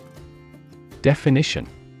 Definition: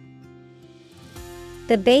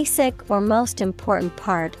 the basic or most important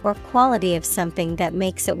part or quality of something that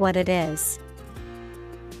makes it what it is.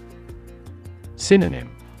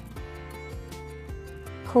 Synonym: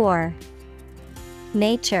 core,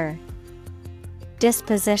 nature,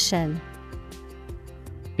 disposition.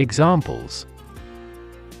 Examples: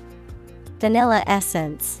 vanilla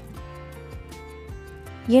essence,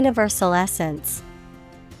 universal essence.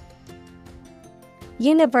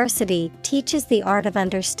 University teaches the art of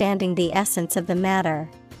understanding the essence of the matter.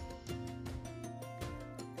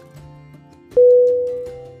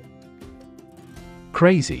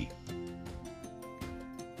 Crazy.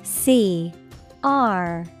 C-R-A-Z-Y.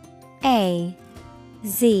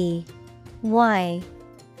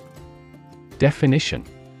 Definition: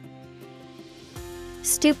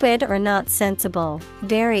 stupid or not sensible,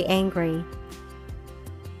 very angry.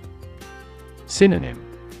 Synonym: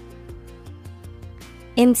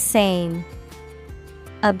 insane,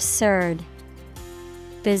 absurd,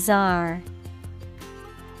 bizarre.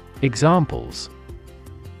 Examples: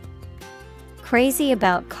 crazy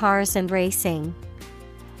about cars and racing.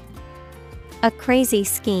 A crazy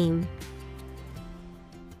scheme.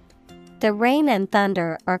 The rain and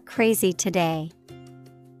thunder are crazy today.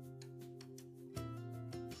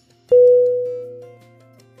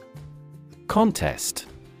 Contest.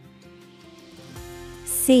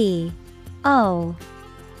 C-O-N-T-E-S-T.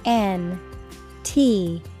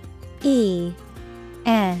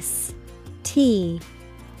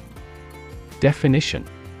 Definition: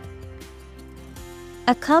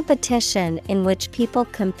 a competition in which people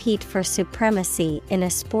compete for supremacy in a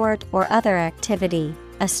sport or other activity,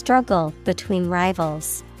 a struggle between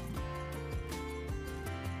rivals.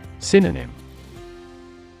 Synonym: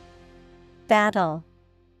 battle,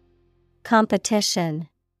 competition.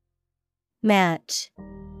 Match.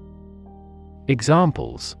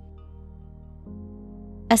 Examples: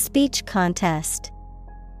 A speech contest.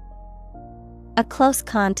 A close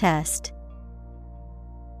contest.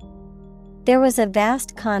 There was a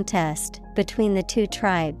vast contest between the two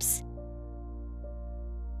tribes.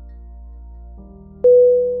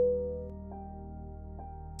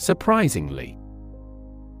 surprisingly,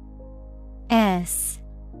 Surprisingly.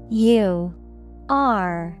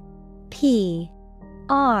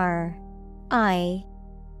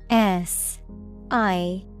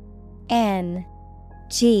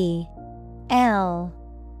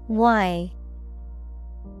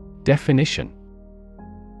 definition,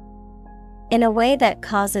 In a way that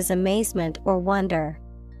causes amazement or wonder.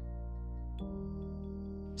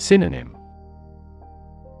 synonym,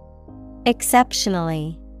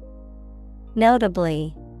 Exceptionally.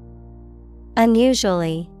 Notably.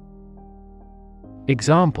 Unusually.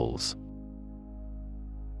 examples: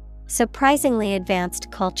 Surprisingly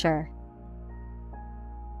advanced culture.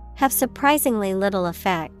 Have surprisingly little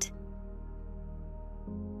effect.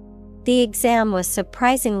 The exam was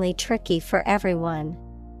surprisingly tricky for everyone.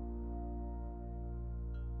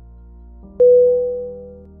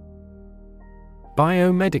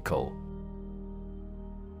 biomedical,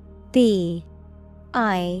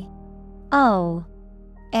 Biomedical.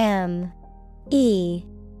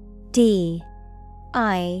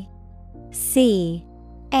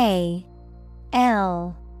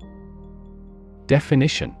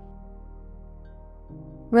 definition,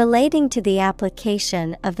 Relating to the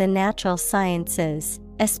application of the natural sciences,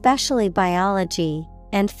 especially biology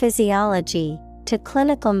and physiology, to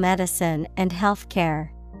clinical medicine and healthcare.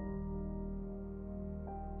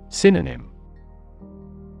 synonym,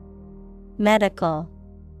 Medical,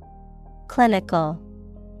 clinical,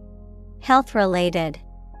 health-related.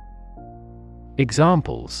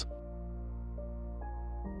 examples: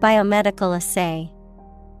 Biomedical assay.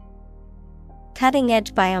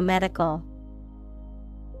 Cutting-edge biomedical.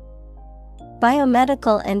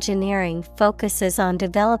 Biomedical engineering focuses on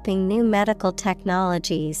developing new medical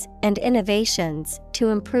technologies and innovations to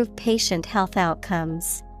improve patient health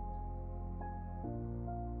outcomes.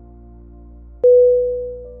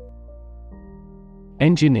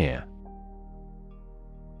 engineer,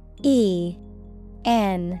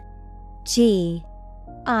 Engineer.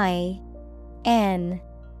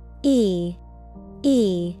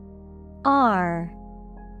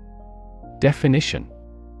 definition,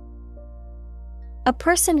 A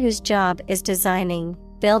person whose job is designing,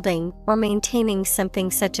 building, or maintaining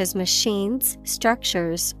something such as machines,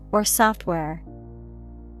 structures, or software.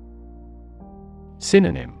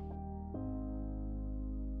 synonym,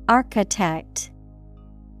 Architect,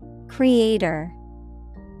 creator,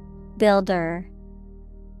 builder.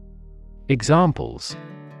 examples: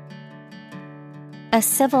 A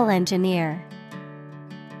civil engineer.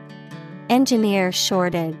 Engineer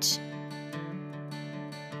shortage.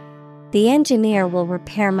 The engineer will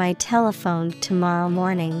repair my telephone tomorrow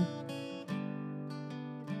morning.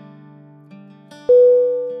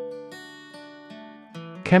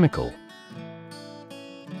 chemical,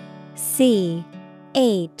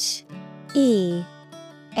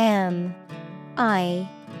 Chemical.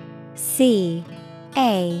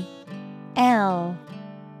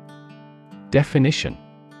 definition,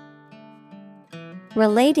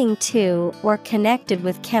 Relating to or connected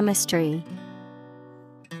with chemistry.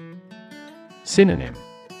 synonym,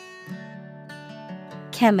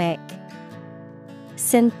 Chemic,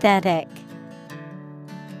 synthetic.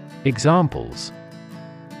 examples: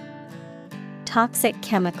 Toxic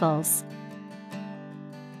chemicals.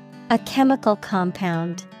 A chemical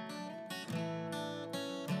compound.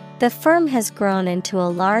 The firm has grown into a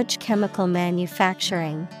large chemical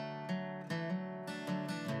manufacturing.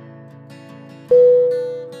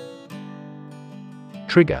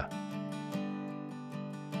 trigger,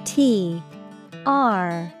 Trigger.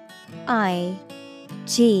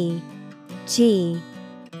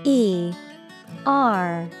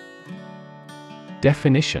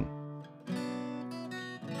 definition,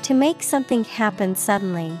 To make something happen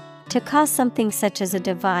suddenly. To cause something such as a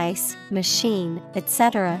device, machine,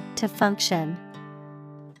 etc. to function.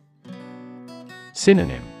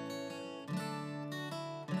 synonym,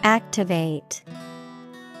 Activate.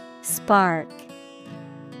 Spark.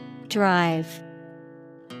 Drive.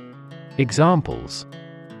 examples: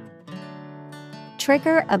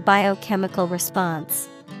 Trigger a biochemical response.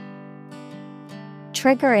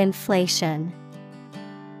 Trigger inflation.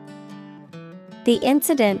 The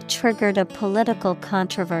incident triggered a political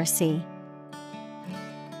controversy.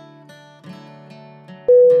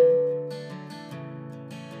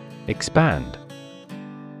 expand,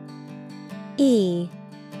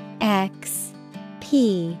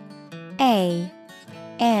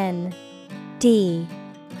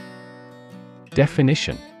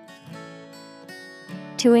 Definition: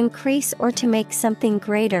 to increase or to make something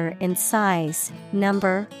greater in size,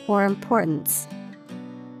 number, or importance.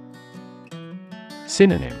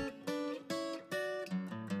 Synonym: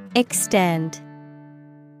 Extend,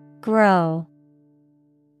 grow,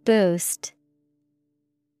 boost.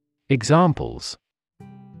 Examples: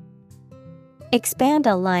 Expand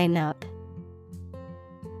a lineup.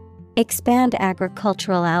 Expand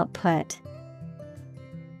agricultural output.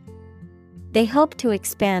 They hope to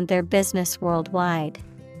expand their business worldwide.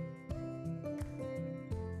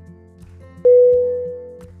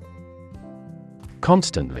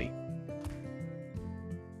 Constantly.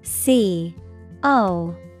 CONSTANTLY.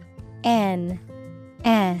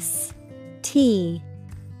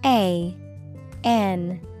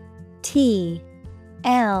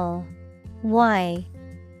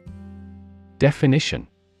 Definition: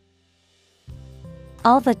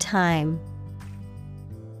 all the time.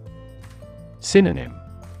 Synonym: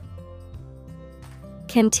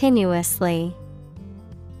 continuously,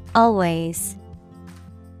 always,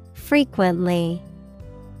 frequently.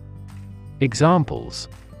 Examples: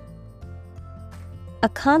 a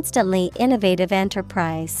constantly innovative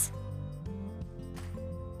enterprise.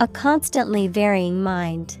 A constantly varying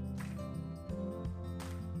mind.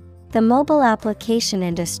 The mobile application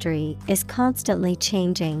industry is constantly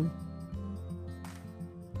changing.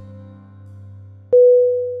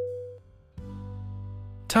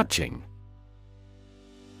 Touching.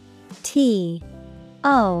 TOUCHING.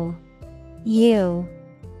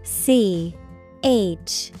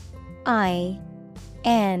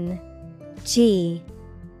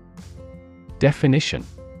 Definition: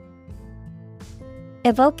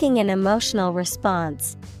 evoking an emotional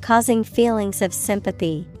response, causing feelings of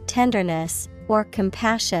sympathy, tenderness, or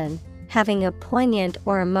compassion, having a poignant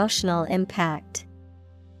or emotional impact.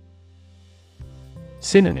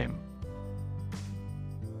 Synonym: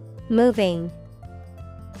 moving,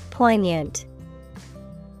 poignant,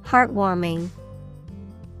 heartwarming.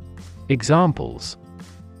 Examples: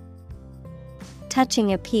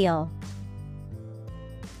 touching appeal.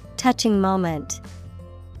 Touching moment.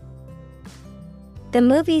 The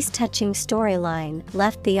movie's touching storyline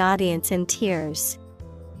left the audience in tears.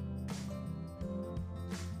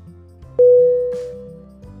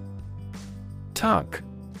 Tug.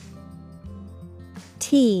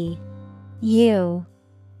 TUG.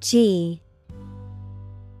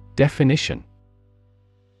 Definition: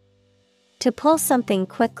 to pull something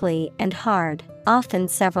quickly and hard, often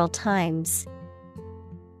several times.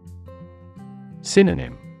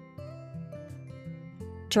 Synonym: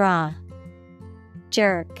 draw,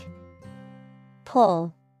 jerk,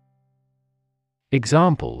 pull.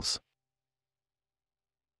 Examples: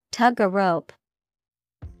 tug a rope.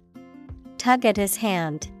 Tug at his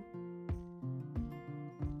hand.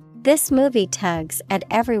 This movie tugs at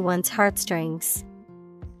everyone's heartstrings.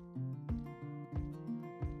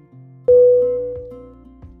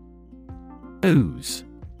 Ooze.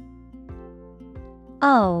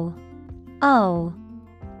 OOZE.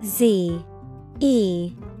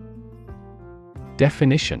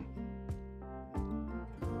 Definition: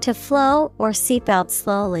 to flow or seep out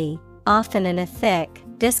slowly, often in a thick,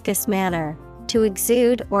 viscous manner, to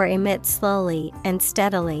exude or emit slowly and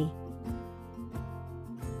steadily.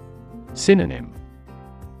 Synonym: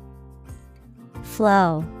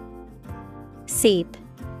 flow, seep,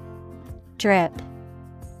 drip.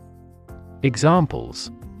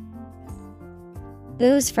 Examples: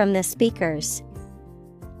 ooze from the speakers.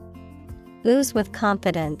 Ooze with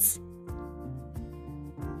confidence.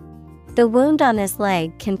 The wound on his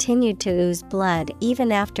leg continued to ooze blood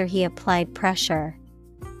even after he applied pressure.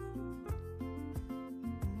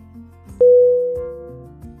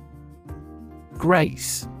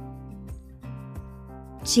 Grace.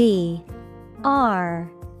 GRACE.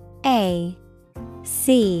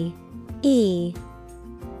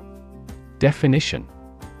 Definition: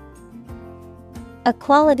 a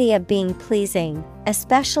quality of being pleasing,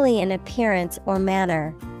 especially in appearance or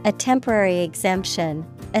manner, a temporary exemption,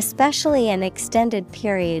 especially an extended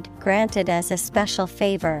period granted as a special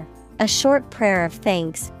favor, a short prayer of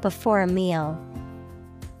thanks before a meal.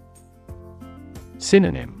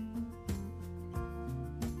 Synonym: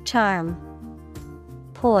 charm,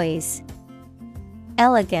 poise,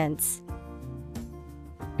 elegance.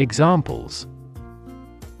 Examples: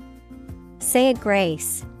 say a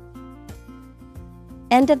grace.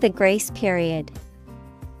 End of the grace period.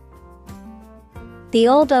 The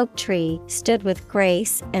old oak tree stood with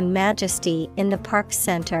grace and majesty in the park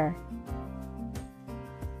center.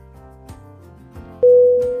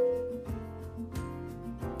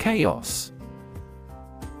 Chaos.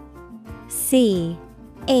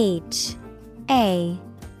 CHAOS.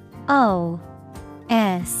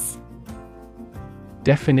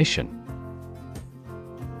 Definition: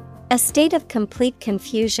 a state of complete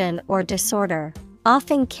confusion or disorder,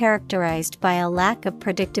 often characterized by a lack of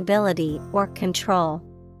predictability or control.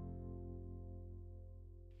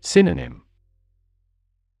 Synonym: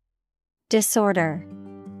 Disorder,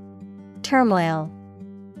 turmoil,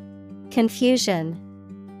 confusion.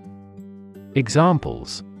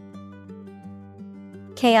 Examples: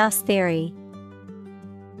 Chaos theory.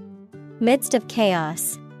 Midst of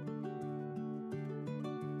chaos.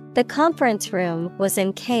 The conference room was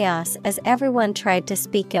in chaos as everyone tried to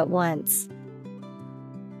speak at once.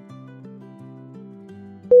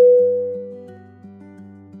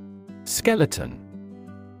 Skeleton.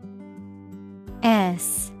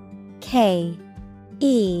 SKELETON.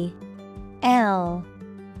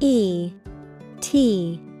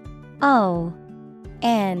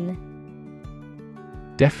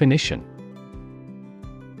 Definition: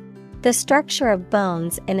 the structure of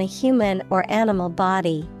bones in a human or animal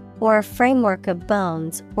body, or a framework of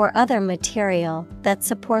bones or other material that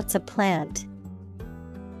supports a plant.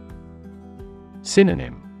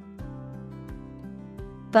 Synonym: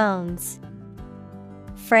 Bones,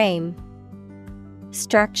 frame,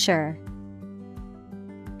 structure.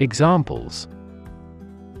 Examples: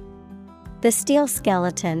 the steel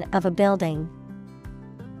skeleton of a building.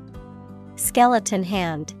 Skeleton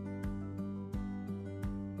hand.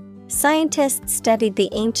 Scientists studied the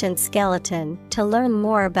ancient skeleton to learn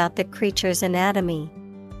more about the creature's anatomy.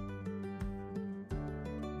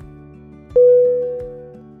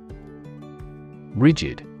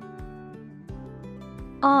 Rigid.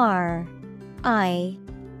 RIGID.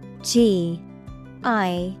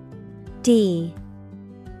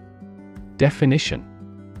 Definition: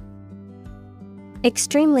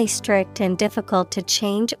 extremely strict and difficult to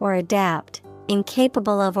change or adapt,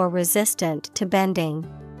 incapable of or resistant to bending.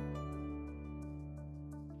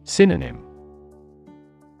 Synonym: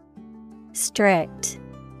 strict,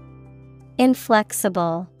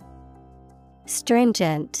 inflexible,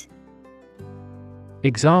 stringent.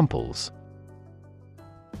 Examples: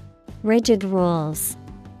 rigid rules,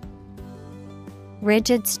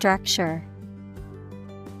 rigid structure.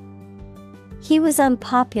 He was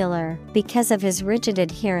unpopular because of his rigid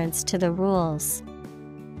adherence to the rules.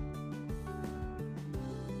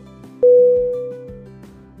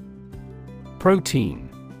 Protein.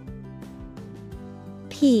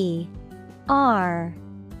 PROTEIN.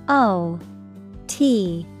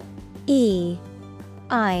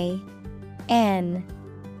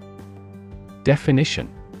 Definition: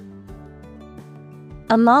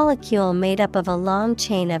 a molecule made up of a long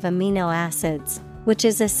chain of amino acids, which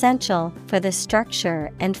is essential for the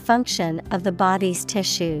structure and function of the body's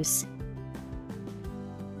tissues.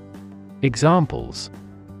 Examples: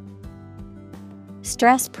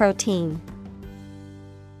 stress protein,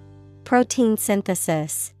 protein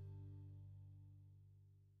synthesis.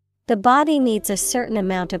 The body needs a certain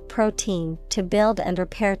amount of protein to build and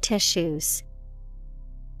repair tissues.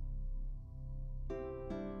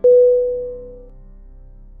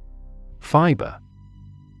 Fiber.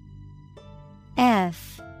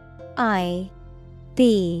 FIBER.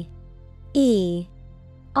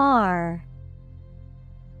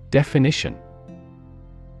 Definition: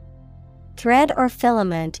 thread or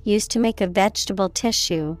filament used to make a vegetable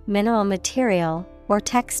tissue, mineral material, or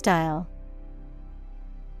textile.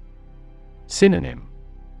 Synonym: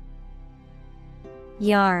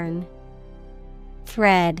 yarn,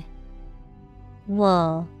 thread,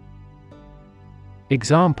 wool.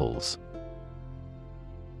 Examples: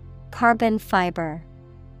 carbon fiber,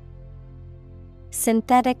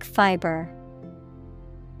 synthetic fiber.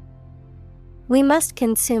 We must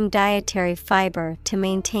consume dietary fiber to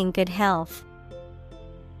maintain good health.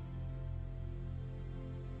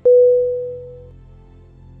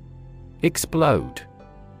 Explode.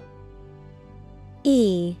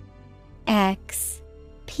 EXPLODE.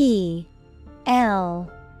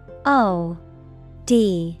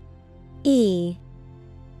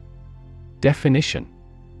 Definition: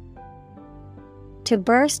 to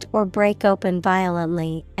burst or break open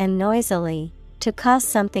violently and noisily, to cause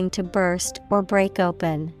something to burst or break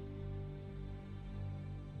open.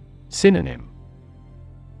 Synonym: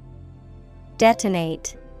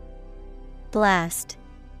 detonate, blast,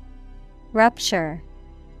 rupture.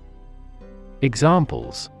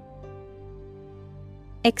 Examples: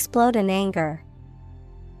 explode in anger,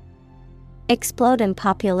 explode in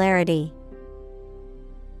popularity.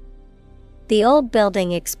 The old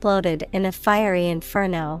building exploded in a fiery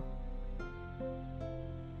inferno.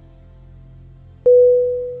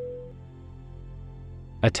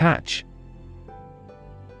 Attach.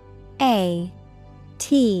 A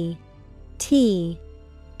T T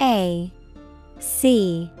A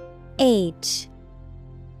C H.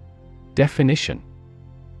 Definition.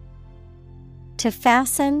 To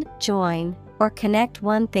fasten, join, or connect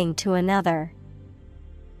one thing to another.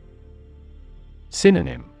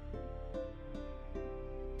 Synonym.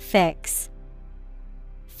 Fix,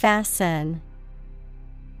 fasten,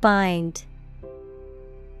 bind.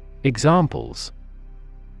 Examples.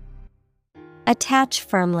 Attach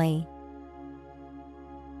firmly.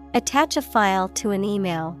 Attach a file to an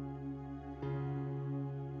email.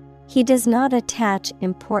 He does not attach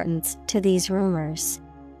importance to these rumors.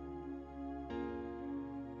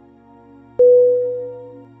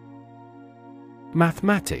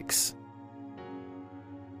 Mathematics.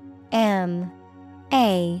 M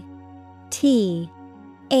A T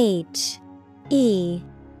H E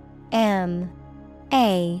M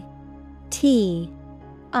A T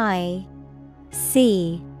I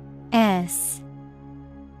C S.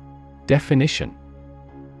 Definition.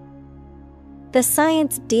 The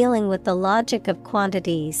science dealing with the logic of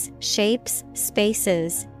quantities, shapes,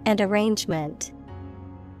 spaces, and arrangement.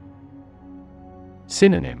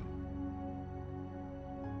 Synonym.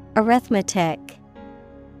 Arithmetic,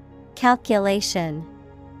 calculation,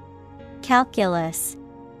 calculus.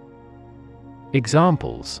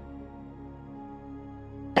 Examples.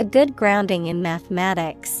 A good grounding in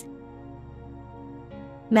mathematics.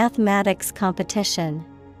 Mathematics competition.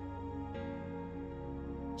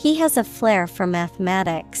 He has a flair for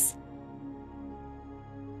mathematics.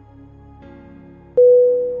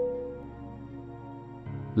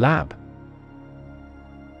 Lab.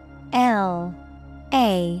 L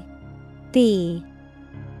A B.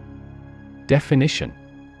 Definition.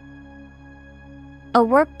 A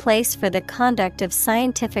workplace for the conduct of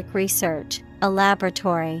scientific research, a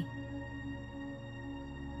laboratory.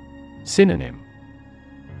 Synonym.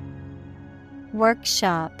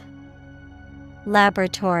 Workshop,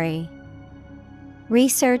 laboratory,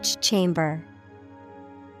 research chamber.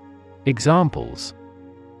 Examples.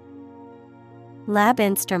 Lab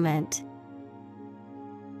instrument,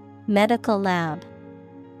 medical lab.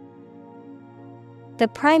 The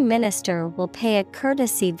Prime Minister will pay a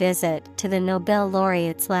courtesy visit to the Nobel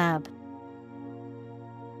laureate's lab.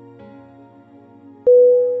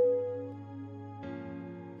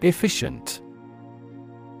 Efficient.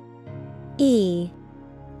 E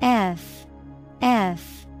F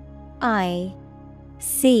F I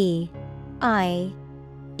C I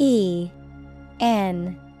E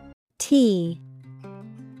N T.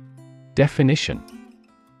 Definition.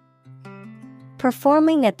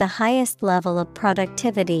 Performing at the highest level of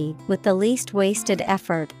productivity with the least wasted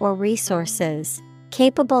effort or resources,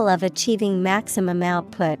 capable of achieving maximum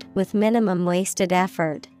output with minimum wasted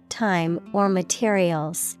effort, time, or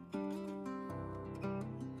materials.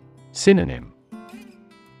 Synonym.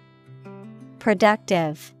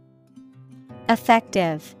 Productive,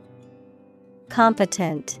 effective,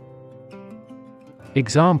 competent.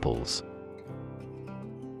 Examples.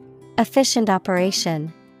 Efficient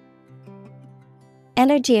operation.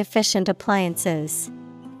 Energy efficient appliances.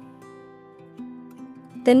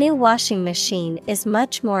 The new washing machine is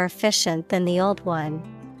much more efficient than the old one.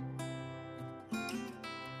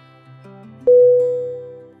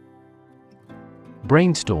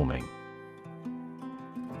 Brainstorming.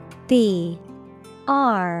 B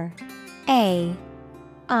R A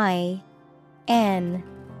I N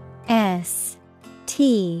S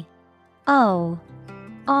T O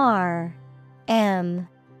R M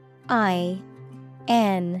I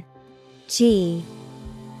N G.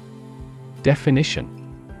 Definition.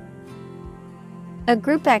 A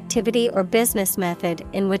group activity or business method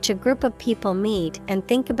in which a group of people meet and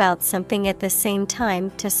think about something at the same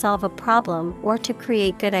time to solve a problem or to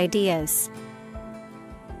create good ideas.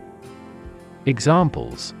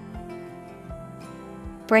 Examples.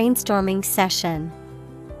 Brainstorming session.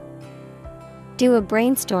 Do a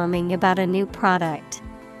brainstorming about a new product.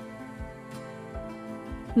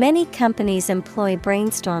 Many companies employ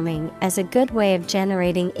brainstorming as a good way of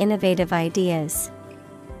generating innovative ideas.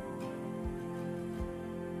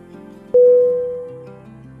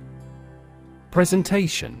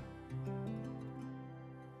 Presentation.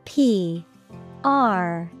 P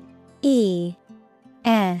R E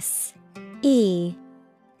S E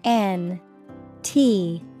N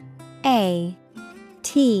T A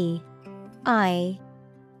T I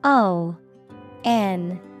O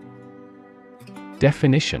N.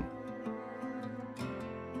 Definition.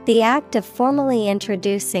 The act of formally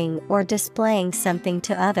introducing or displaying something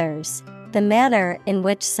to others, the manner in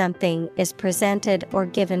which something is presented or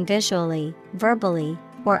given visually, verbally,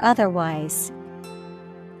 or otherwise.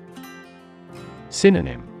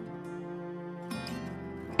 Synonym: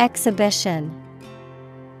 exhibition,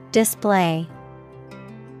 display,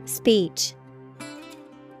 speech.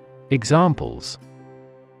 Examples: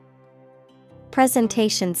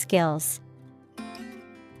 Presentation skills,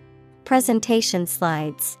 presentation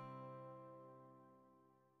slides.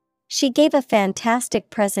 She gave a fantastic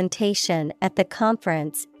presentation at the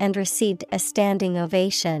conference and received a standing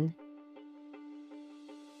ovation.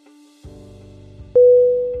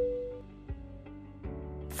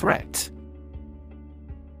 Threat.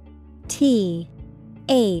 T-H-R-E-A-T.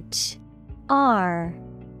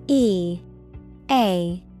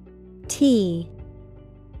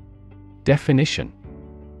 Definition: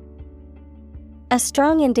 a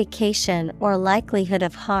strong indication or likelihood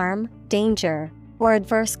of harm, danger, or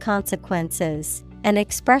adverse consequences, an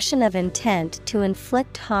expression of intent to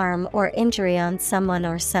inflict harm or injury on someone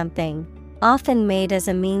or something, often made as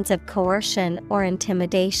a means of coercion or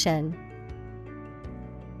intimidation.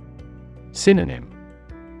 Synonym: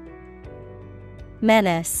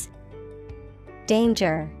 Menace,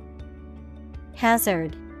 danger,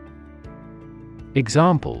 hazard.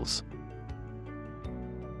 Examples: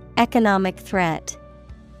 economic threat,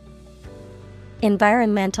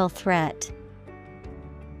 environmental threat.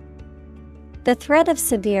 The threat of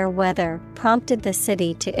severe weather prompted the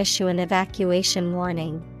city to issue an evacuation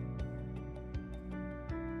warning.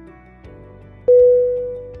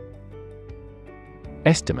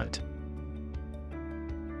 Estimate.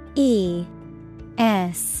 E-S-T-I-M-A-T-E.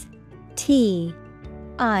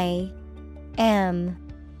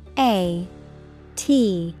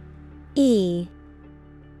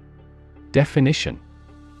 Definition: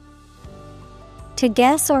 to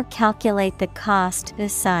guess or calculate the cost, the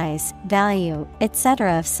size, value,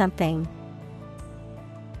 etc. of something.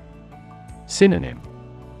 Synonym: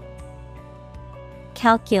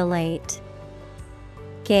 calculate,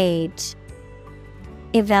 gauge,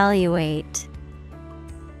 evaluate.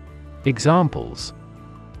 Examples: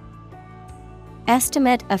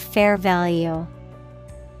 estimate of fair value.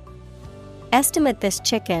 Estimate this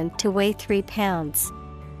chicken to weigh 3 pounds.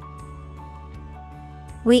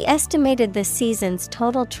 We estimated the season's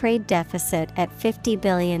total trade deficit at $50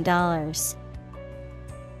 billion.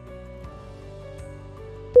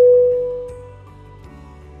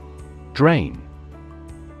 Drain.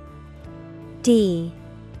 D-R-A-I-N.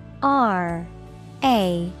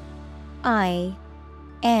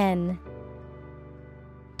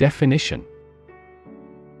 Definition: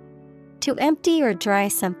 to empty or dry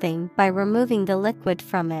something by removing the liquid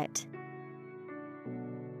from it.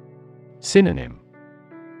 Synonym: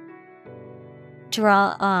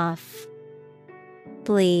 draw off,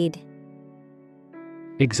 bleed.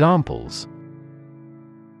 Examples: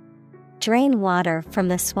 drain water from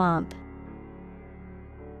the swamp.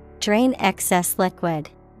 Drain excess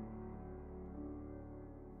liquid.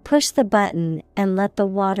 Push the button and let the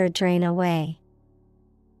water drain away.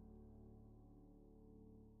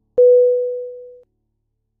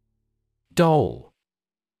 Dole.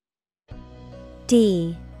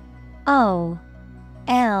 D-O-L-L.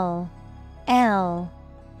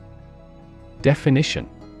 Definition: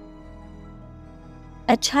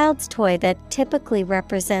 a child's toy that typically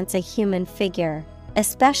represents a human figure,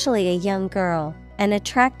 especially a young girl, an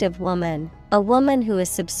attractive woman, a woman who is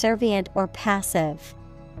subservient or passive.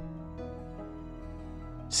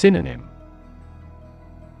 Synonym: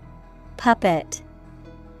 puppet,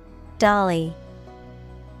 dolly,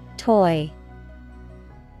 toy.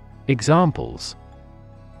 Examples: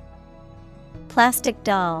 plastic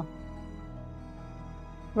doll,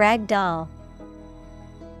 rag doll.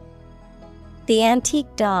 The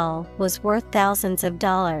antique doll was worth thousands of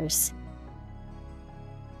dollars.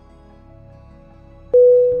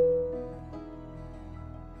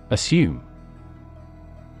 Assume.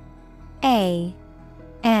 A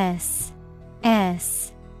S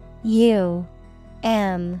S U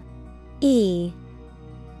M E.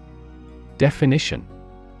 Definition: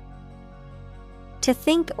 to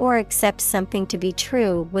think or accept something to be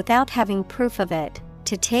true without having proof of it,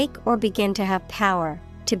 to take or begin to have power,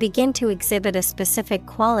 to begin to exhibit a specific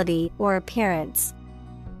quality or appearance.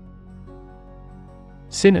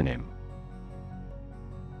 Synonym: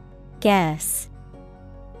 guess,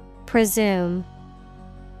 presume,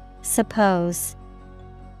 suppose.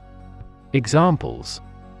 Examples: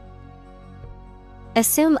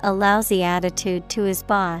 assume a lousy attitude to his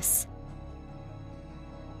boss.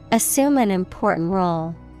 Assume an important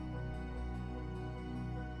role.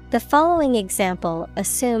 The following example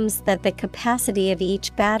assumes that the capacity of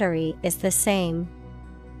each battery is the same.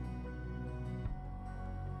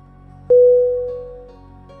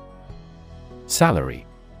 Salary.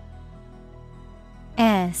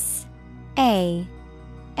 S A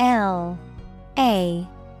L A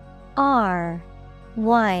R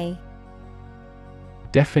Y.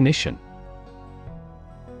 Definition: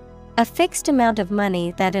 a fixed amount of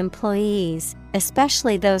money that employees,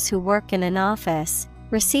 especially those who work in an office,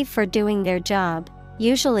 receive for doing their job,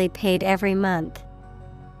 usually paid every month.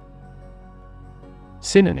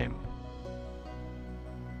 Synonym: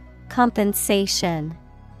 compensation,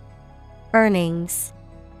 earnings,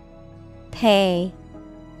 pay.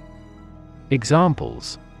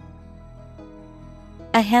 Examples: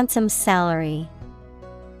 a handsome salary,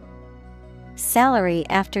 salary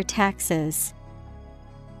after taxes.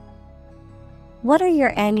 What are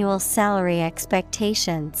your annual salary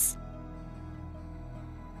expectations?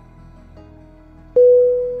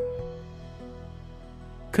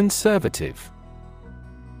 Conservative.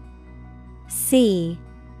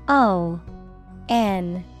 Conservative.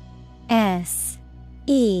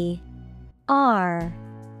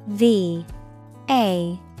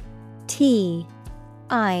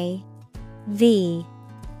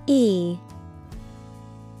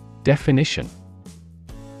 Definition: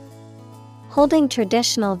 holding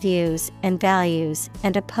traditional views and values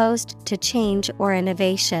and opposed to change or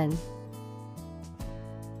innovation.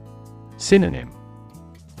 Synonym: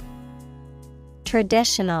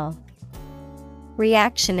 traditional,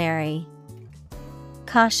 reactionary,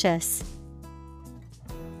 cautious.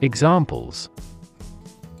 Examples: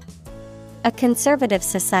 a conservative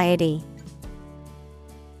society,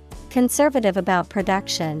 conservative about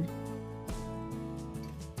production.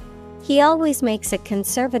 He always makes a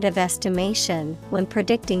conservative estimation when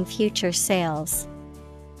predicting future sales.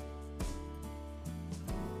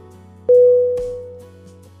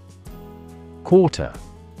 Quarter.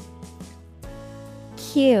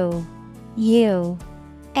 Quarter.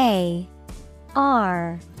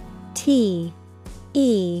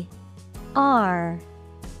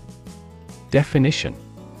 Definition: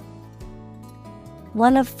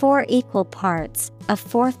 one of four equal parts, a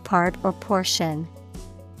fourth part or portion.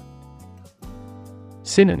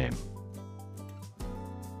 Synonym: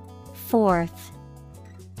 fourth,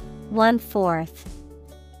 1/4.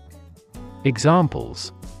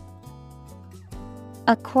 Examples: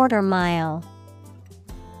 a quarter mile,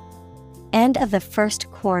 end of the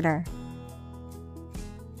first quarter.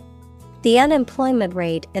 The unemployment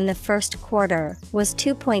rate in the first quarter was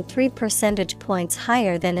 2.3 percentage points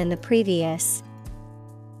higher than in the previous.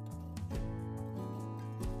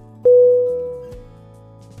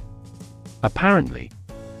 Apparently. Apparently.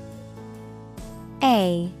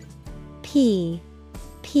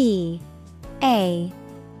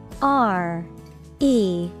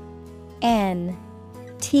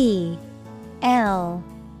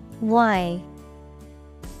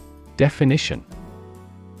 Definition: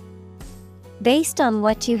 based on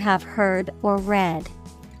what you have heard or read.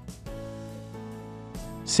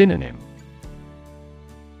 Synonym: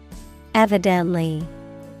 evidently,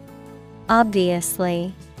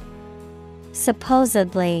 obviously,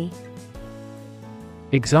 supposedly.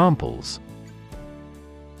 Examples: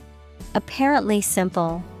 apparently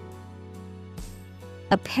simple,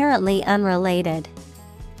 apparently unrelated.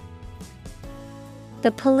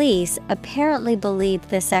 The police apparently believed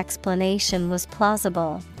this explanation was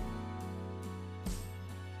plausible.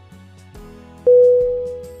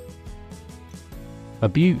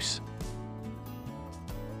 Abuse.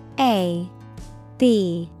 A-B-U-S-E.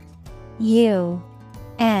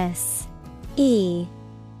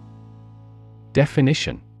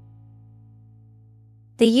 Definition: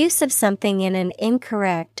 the use of something in an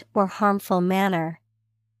incorrect or harmful manner.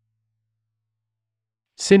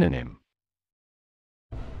 Synonym: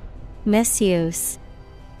 misuse,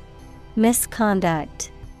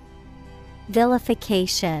 misconduct,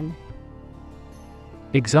 vilification.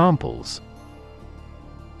 Examples: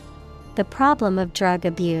 the problem of drug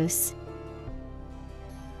abuse,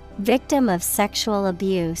 victim of sexual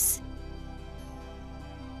abuse.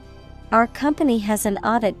 Our company has an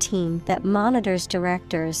audit team that monitors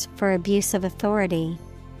directors for abuse of authority.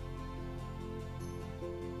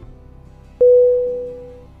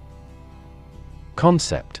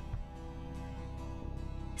 Concept.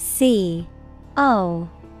 C-O-N-C-E-P-T.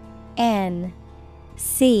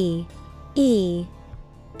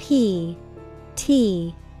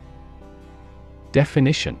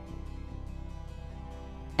 Definition: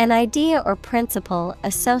 an idea or principle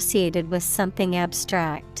associated with something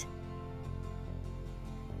abstract.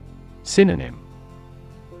 Synonym: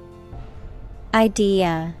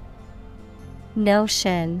 idea,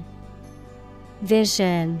 notion,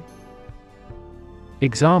 vision.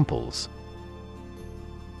 Examples: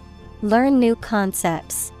 learn new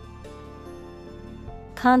concepts.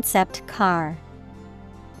 Concept car.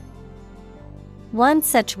 One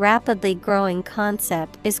such rapidly growing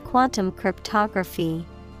concept is quantum cryptography.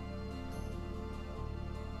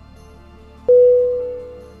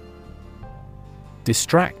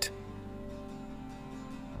 Distract.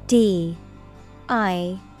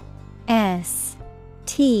 D-I-S-T-R-A-C-T.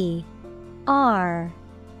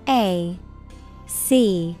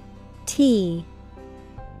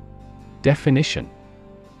 Definition: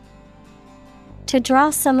 to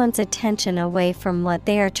draw someone's attention away from what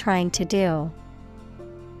they are trying to do.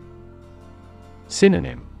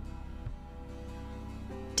 Synonym: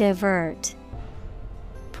 Divert,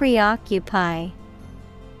 preoccupy,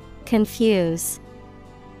 confuse.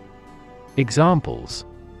 Examples: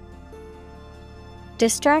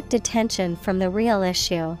 distract attention from the real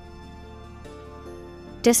issue.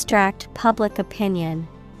 Distract public opinion.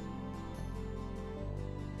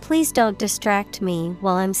 Please don't distract me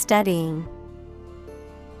while I'm studying.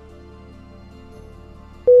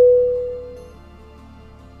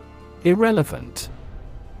 Irrelevant.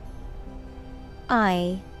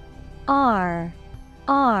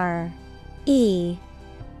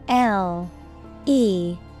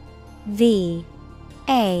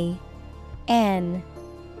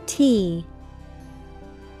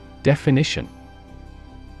 Definition: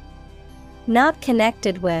 not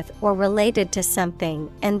connected with or related to something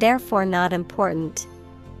and therefore not important.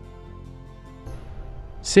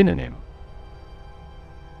 Synonym: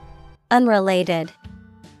 unrelated,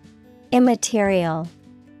 immaterial,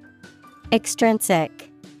 extrinsic.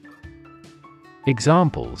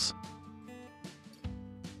 Examples: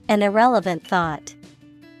 an irrelevant thought.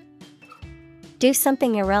 Do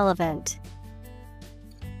something irrelevant.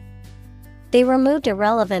 They removed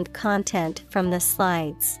irrelevant content from the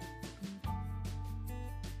slides.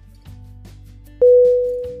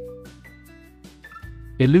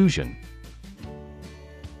 Illusion.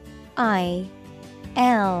 I-L-L-U-S-I-O-N.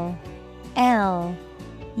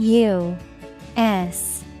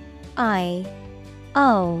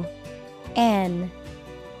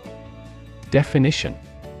 Definition: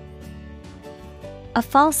 a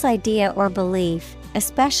false idea or belief,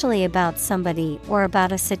 especially about somebody or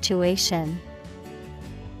about a situation.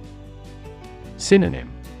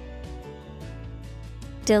 Synonym: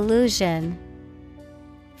 delusion,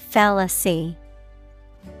 fallacy,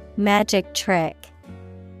 magic trick.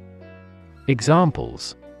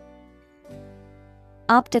 Examples: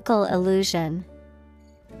 optical illusion.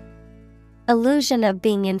 Illusion of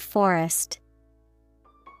being in forest.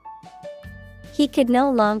 He could no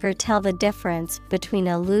longer tell the difference between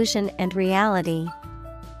illusion and reality.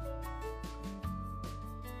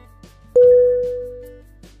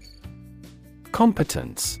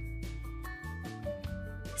 Competence.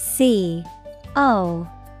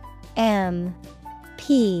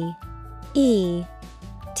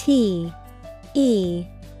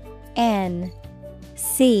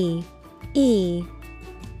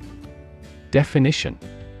 Definition: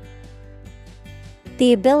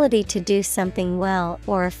 the ability to do something well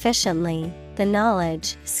or efficiently, the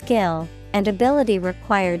knowledge, skill, and ability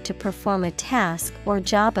required to perform a task or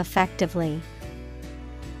job effectively.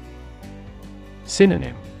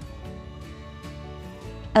 Synonym: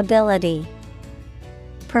 ability,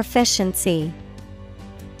 proficiency,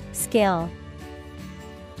 skill.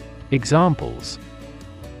 Examples: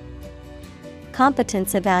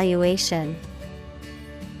 competence evaluation.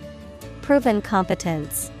 Proven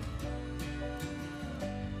competence.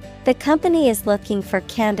 The company is looking for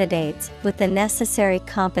candidates with the necessary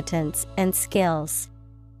competence and skills.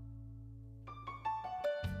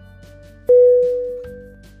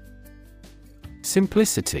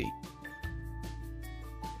 Simplicity.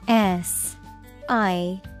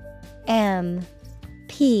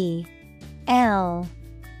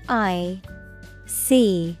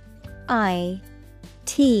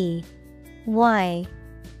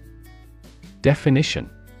 Definition: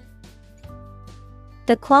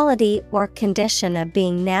 the quality or condition of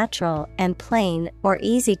being natural and plain or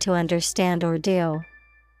easy to understand or do.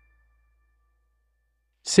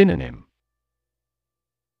 Synonym: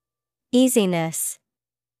 easiness,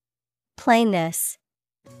 plainness,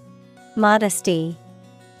 modesty.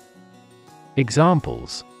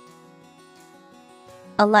 Examples: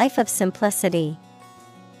 a life of simplicity.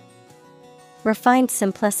 Refined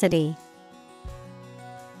simplicity.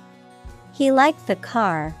 He liked the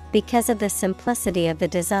car because of the simplicity of the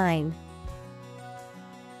design.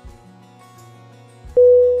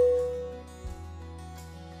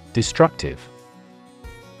 Destructive.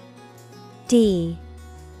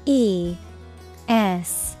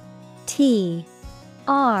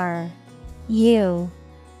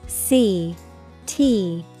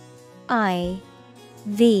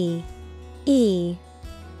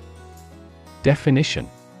 Definition: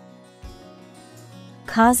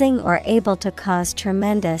 causing or able to cause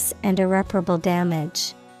tremendous and irreparable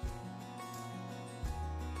damage.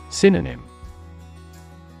 Synonym: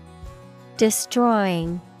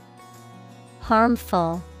 Destroying,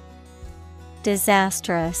 harmful,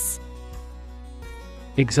 disastrous.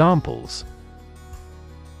 Examples: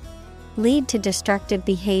 lead to destructive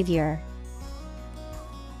behavior.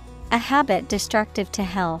 A habit destructive to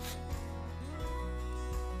health.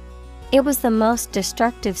 It was the most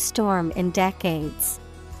destructive storm in decades.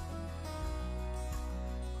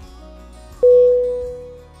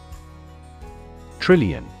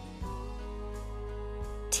 Trillion.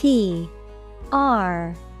 Trillion.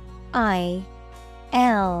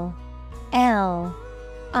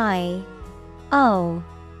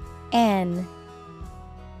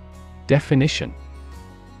 Definition: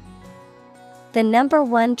 the number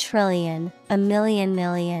 1 trillion, a million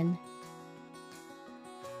million.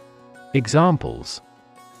 Examples: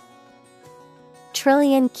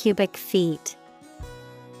 trillion cubic feet.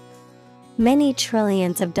 Many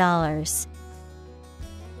trillions of dollars.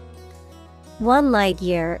 1 light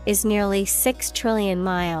year is nearly 6 trillion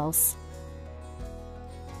miles.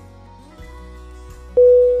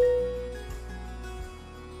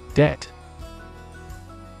 Debt.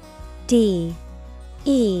 D-E-B-T.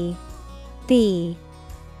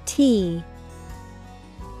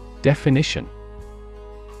 Definition: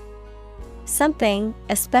 something,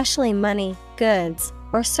 especially money, goods,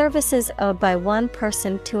 or services owed by one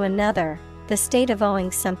person to another, the state of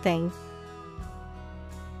owing something.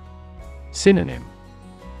 Synonym: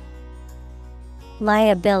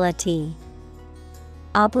 liability,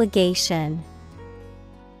 obligation,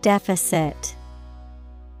 deficit.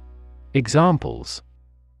 Examples: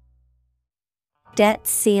 debt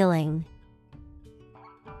ceiling,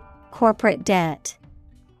 corporate debt.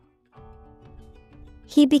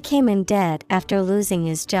 He became in debt after losing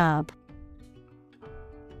his job.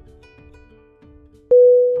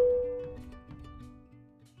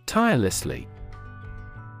 Tirelessly.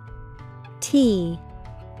 Tirelessly.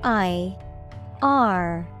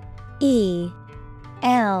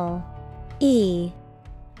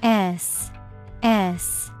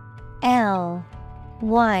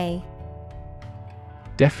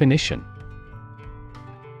 Definition: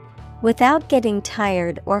 without getting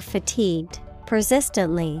tired or fatigued,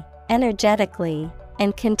 persistently, energetically,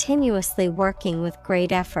 and continuously working with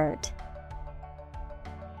great effort.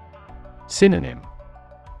 Synonym: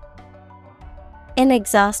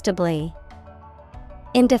 inexhaustibly,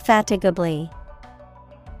 indefatigably,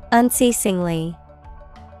 unceasingly.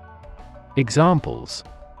 Examples: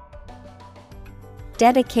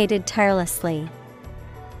 dedicated tirelessly,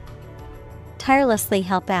 tirelessly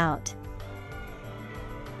help out.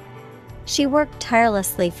 She worked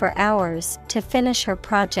tirelessly for hours to finish her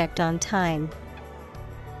project on time.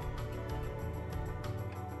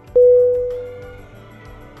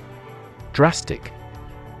 Drastic.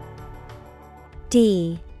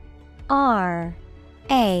 D-R-A-S-T-I-C.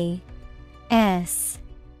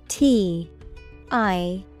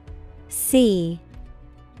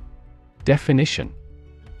 Definition: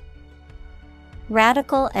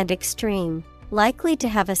 radical and extreme, likely to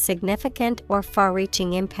have a significant or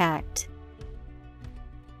far-reaching impact.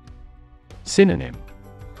 Synonym: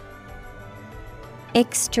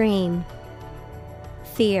 extreme,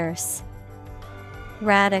 fierce,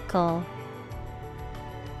 radical.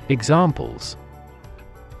 Examples: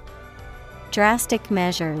 drastic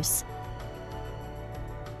measures,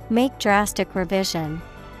 make drastic revision.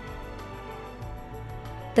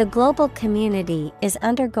 The global community is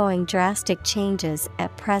undergoing drastic changes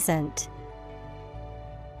at present.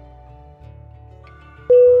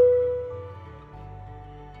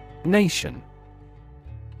 Nation.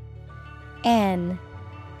 N-A-T-I-O-N.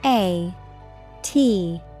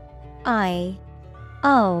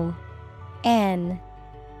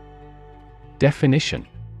 Definition: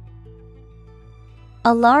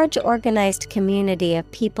 a large organized community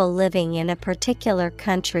of people living in a particular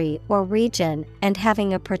country or region and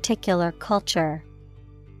having a particular culture.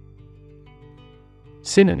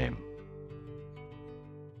 Synonym: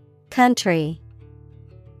 country,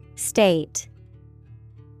 state,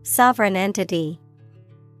 sovereign entity.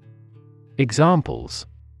 Examples: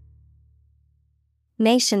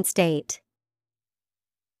 nation state,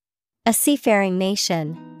 a seafaring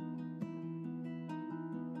nation.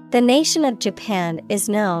 The nation of Japan is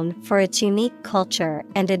known for its unique culture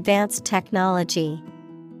and advanced technology.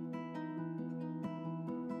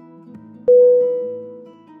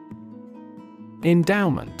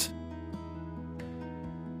 Endowment.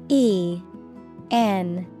 E-N-D-O-W-M-E-N-T.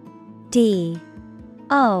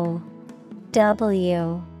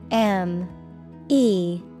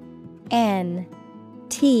 E N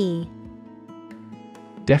T.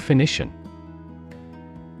 Definition: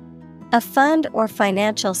 a fund or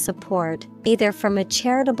financial support, either from a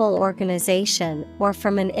charitable organization or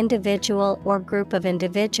from an individual or group of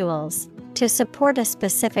individuals, to support a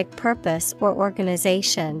specific purpose or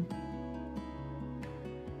organization.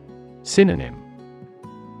 Synonym: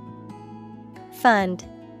 Fund,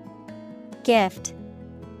 gift,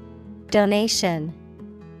 donation.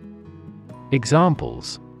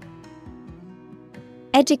 Examples: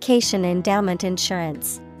 education endowment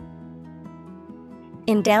insurance,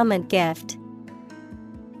 endowment gift.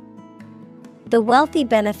 The wealthy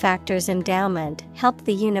benefactor's endowment helped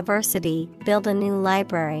the university build a new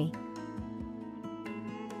library.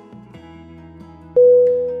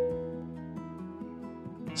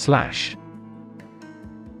 Slash.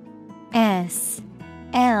 S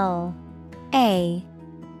L A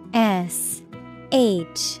S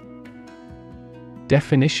H.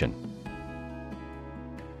 Definition: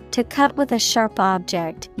 to cut with a sharp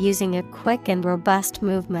object using a quick and robust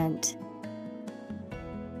movement.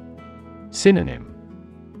 Synonym: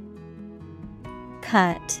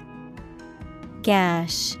 Cut,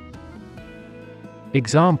 gash.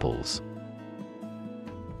 Examples: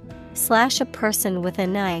 slash a person with a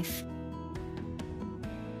knife.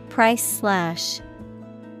 Price slash.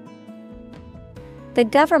 The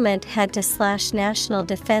government had to slash national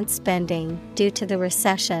defense spending due to the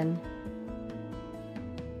recession.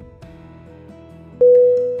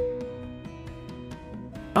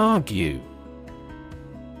 Argue.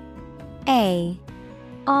 A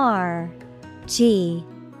R G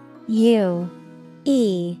U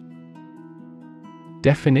E.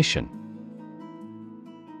 Definition: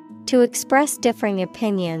 to express differing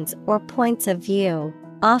opinions or points of view,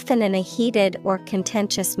 often in a heated or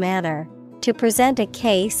contentious manner, to present a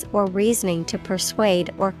case or reasoning to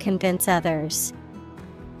persuade or convince others.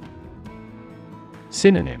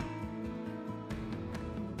 Synonym: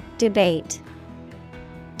 debate,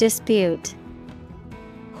 dispute,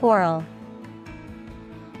 quarrel.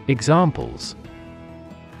 Examples: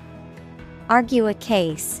 argue a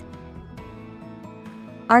case,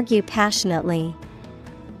 argue passionately.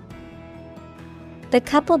 The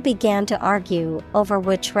couple began to argue over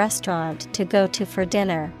which restaurant to go to for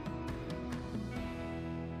dinner.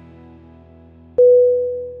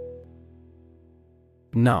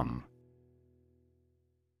 Numb.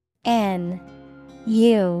 N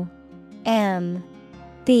U M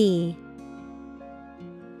B.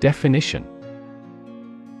 Definition: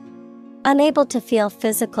 unable to feel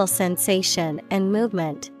physical sensation and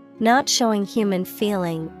movement, not showing human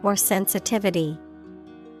feeling or sensitivity.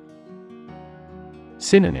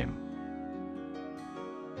 Synonym: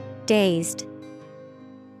 dazed,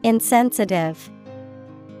 insensitive,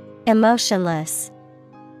 emotionless.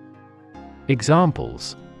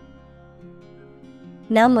 Examples: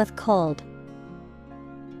 numb with cold,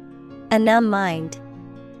 a numb mind.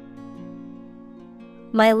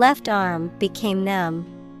 My left arm became numb.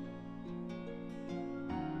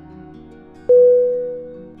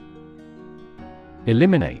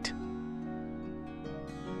 Eliminate.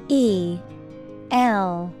 E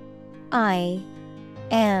L I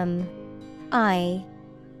M I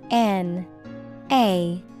N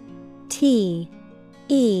A T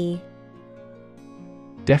E.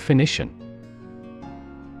 Definition: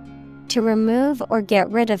 to remove or get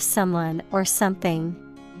rid of someone or something.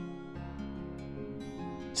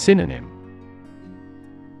 Synonym: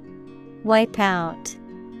 wipe out,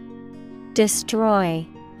 destroy,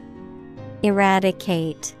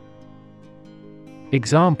 eradicate.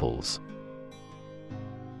 Examples: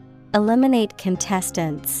 eliminate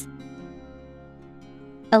contestants,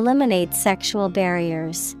 eliminate sexual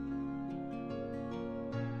barriers.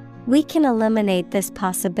 We can eliminate this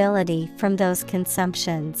possibility from those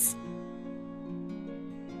consumptions.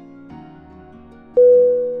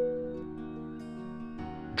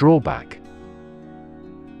 Drawback.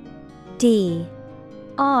 D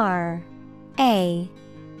R A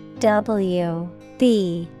W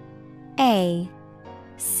B A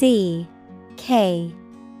C K.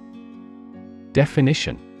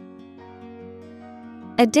 Definition: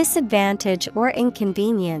 a disadvantage or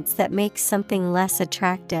inconvenience that makes something less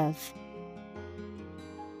attractive.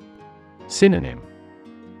 Synonym: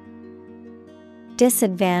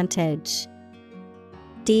 disadvantage,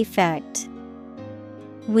 defect,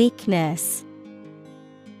 weakness.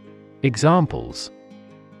 Examples: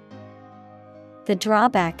 the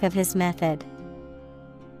drawback of his method.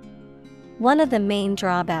 One of the main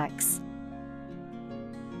drawbacks.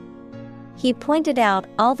 He pointed out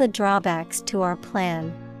all the drawbacks to our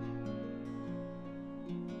plan.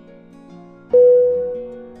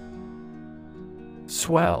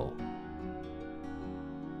 Swell.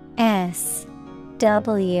 SWELL.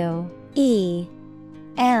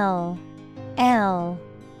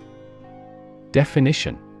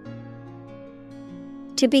 Definition: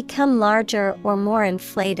 to become larger or more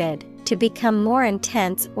inflated, to become more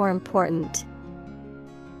intense or important.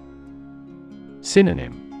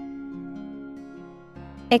 Synonym: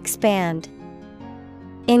 Expand,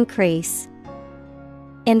 increase,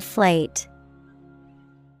 inflate.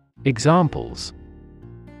 Examples: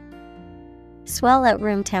 swell at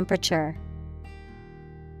room temperature,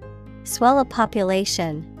 swell a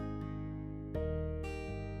population.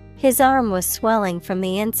 His arm was swelling from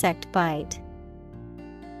the insect bite.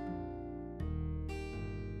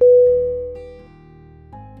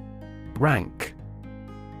 Rank.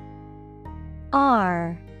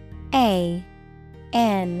 R-A-N-K.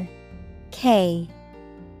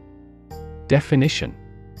 Definition: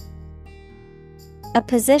 a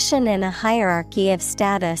position in a hierarchy of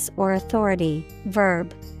status or authority.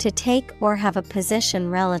 Verb, to take or have a position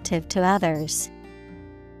relative to others.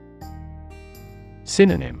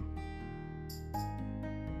 Synonym: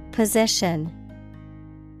 position,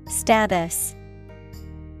 status,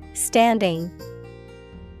 standing.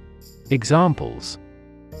 Examples: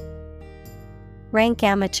 rank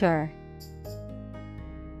amateur,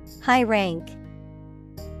 high rank.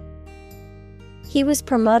 He was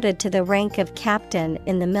promoted to the rank of captain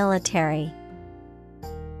in the military.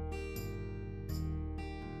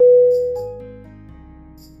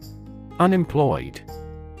 Unemployed.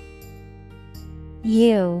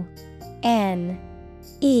 UNEMPLOYED.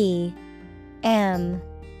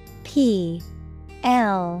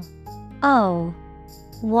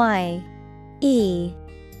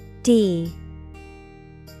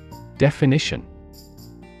 Definition: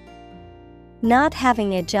 not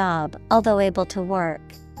having a job, although able to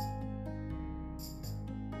work.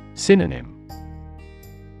 Synonym: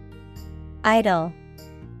 idle,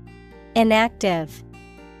 inactive,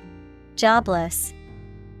 jobless.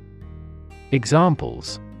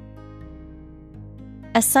 Examples: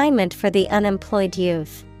 assignment for the unemployed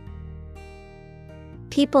youth.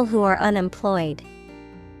 People who are unemployed.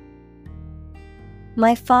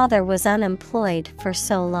 My father was unemployed for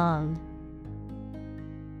so long.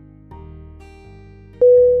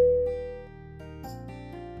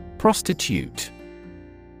 Prostitute.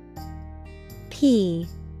 Prostitute.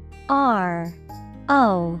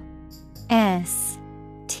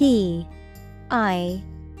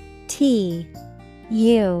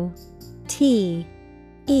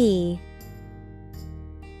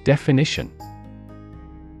 Definition: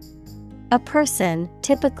 a person,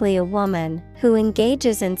 typically a woman, who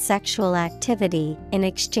engages in sexual activity in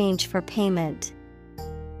exchange for payment.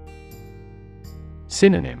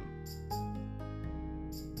 Synonym: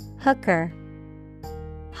 hooker,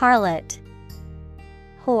 harlot,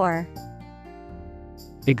 whore.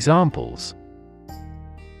 Examples: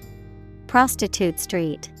 prostitute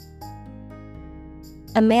street,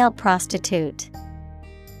 a male prostitute.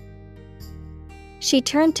 She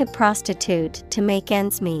turned to prostitute to make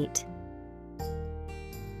ends meet.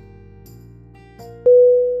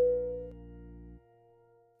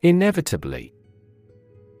 Inevitably.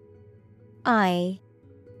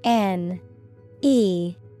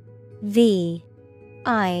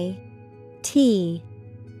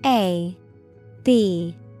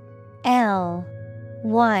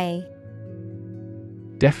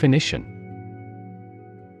 Definition: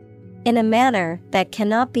 in a manner that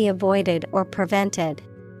cannot be avoided or prevented.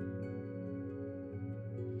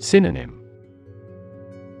 Synonym: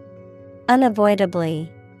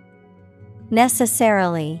 unavoidably,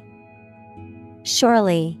 necessarily,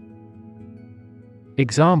 surely.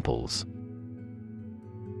 Examples: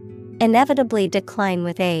 inevitably decline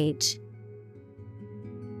with age.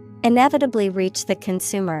 Inevitably reach the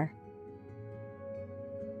consumer.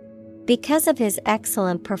 Because of his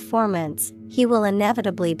excellent performance, he will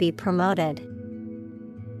inevitably be promoted.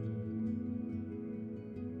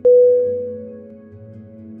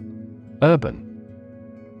 Urban.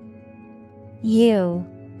 URBAN.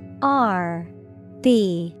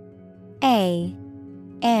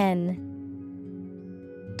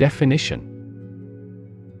 Definition: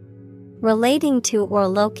 relating to or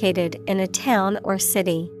located in a town or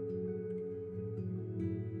city.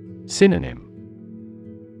 Synonym: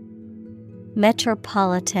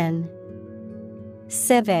 metropolitan,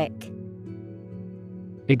 civic.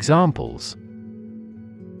 Examples: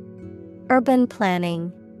 urban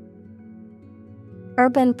planning,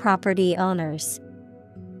 urban property owners.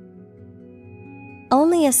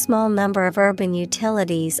 Only a small number of urban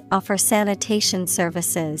utilities offer sanitation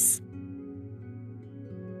services.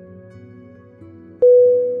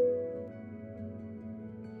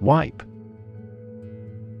 Wipe.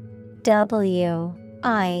 W-I-P-E.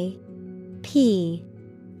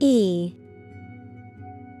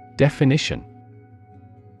 Definition.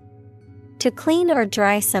 To clean or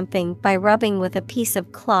dry something by rubbing with a piece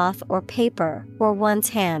of cloth or paper or one's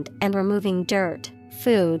hand and removing dirt,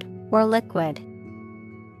 food, or liquid.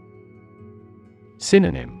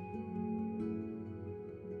 Synonym.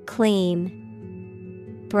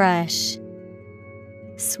 Clean, brush,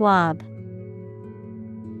 swab.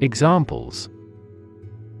 Examples.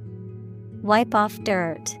 Wipe off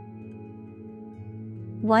dirt.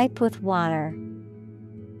 Wipe with water.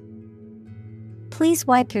 Please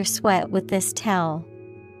wipe your sweat with this towel.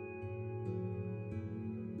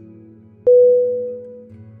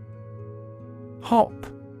 Hop.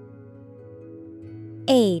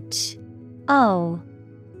 H-O-P.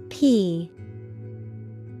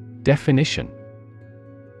 Definition.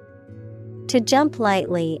 To jump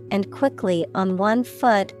lightly and quickly on one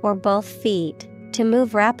foot or both feet, to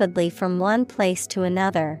move rapidly from one place to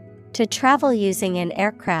another, to travel using an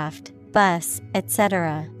aircraft, bus,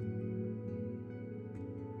 etc.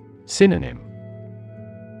 Synonym.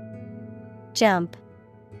 Jump,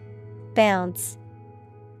 bounce,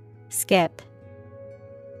 skip.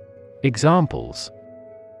 Examples.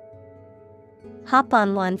 Hop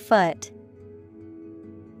on one foot.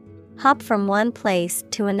 Hop from one place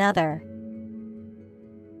to another.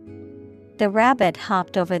 The rabbit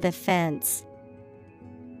hopped over the fence.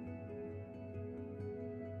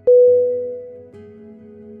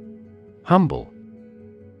 Humble.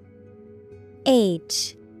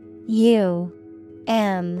 H-U-M-B-L-E.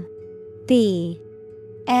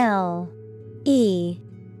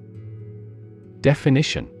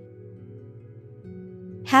 Definition.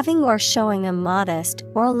 Having or showing a modest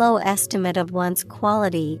or low estimate of one's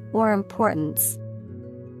quality or importance.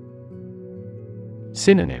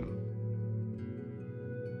 Synonym.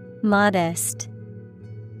 Modest,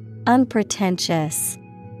 unpretentious,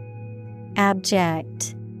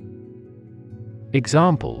 abject.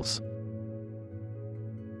 Examples.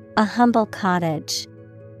 A humble cottage.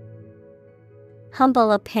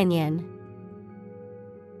 Humble opinion.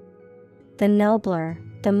 The nobler,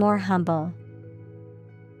 the more humble.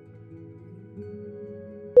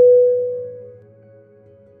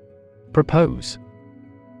 Propose.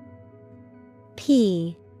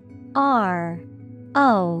 P-R-O-P-O-S-E.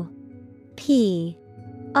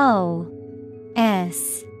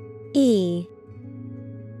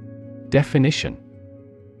 Definition.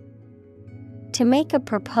 To make a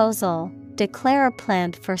proposal, declare a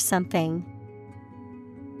plan for something.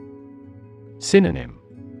 Synonym.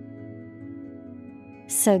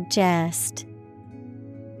 Suggest,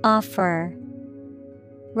 offer,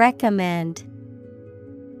 recommend.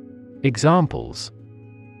 Examples.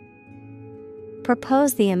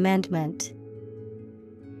 Propose the amendment.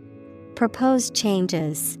 Propose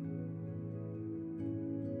changes.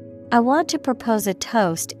 I want to propose a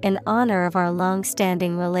toast in honor of our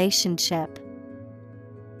long-standing relationship.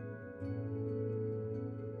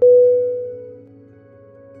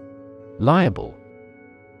 Liable.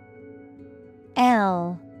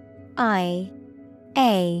 L-I-A-B-L-E.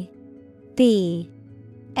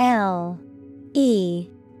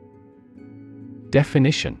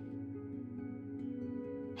 Definition.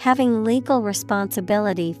 Having legal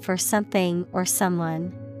responsibility for something or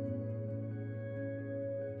someone.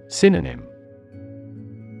 Synonym.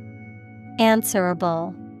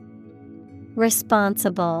 Answerable,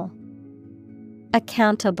 responsible,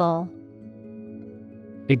 accountable.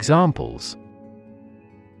 Examples.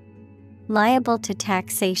 Liable to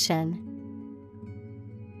taxation.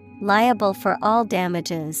 Liable for all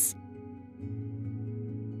damages.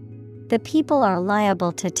 The people are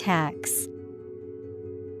liable to tax.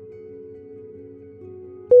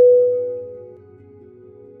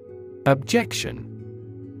 Objection.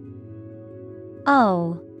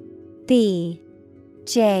 O-B-J-E-C-T-I-O-N.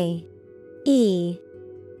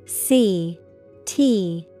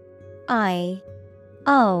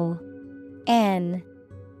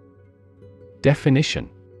 Definition.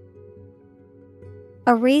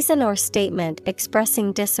 A reason or statement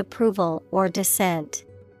expressing disapproval or dissent.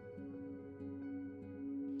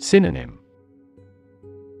 Synonym.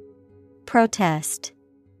 Protest,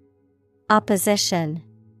 opposition,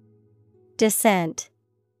 dissent.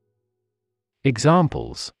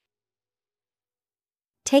 Examples.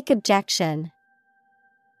 Take objection.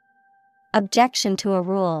 Objection to a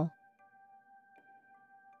rule.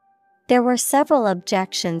 There were several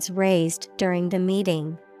objections raised during the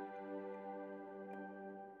meeting.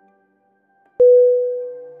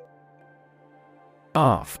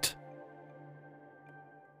 Aft.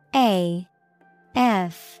 A-F-T.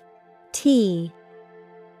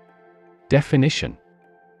 Definition: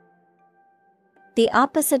 the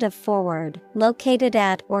opposite of forward, located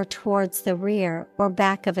at or towards the rear or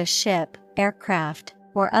back of a ship, aircraft,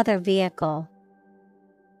 or other vehicle.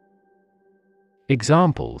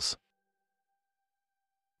 Examples: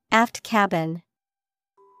 Aft cabin,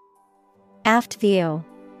 aft view.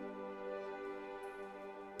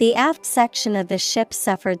 The aft section of the ship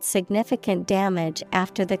suffered significant damage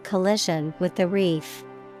after the collision with the reef.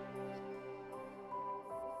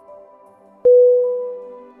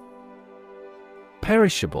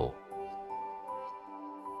 Perishable.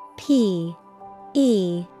 Perishable.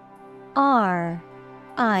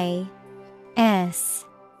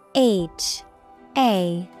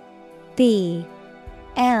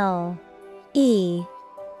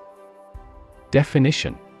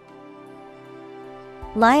 Definition: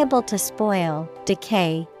 liable to spoil,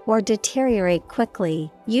 decay, or deteriorate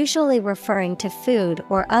quickly, usually referring to food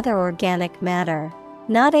or other organic matter.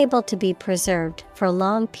 Not able to be preserved for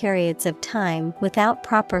long periods of time without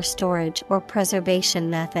proper storage or preservation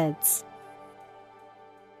methods.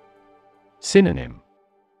 Synonym: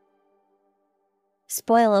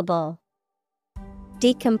 spoilable,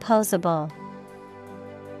 decomposable.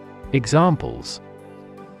 Examples: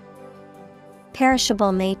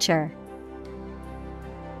 perishable nature,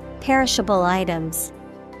 perishable items.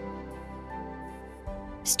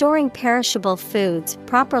 Storing perishable foods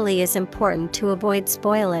properly is important to avoid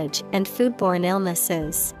spoilage and foodborne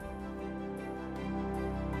illnesses.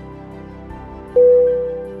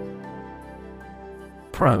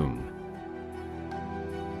 Prone.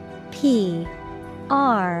 P-R-O-N-E.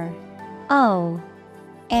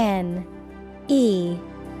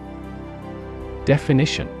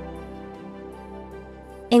 Definition: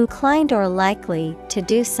 inclined or likely to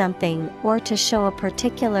do something or to show a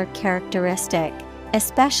particular characteristic,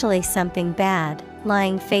 especially something bad,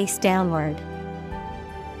 lying face downward.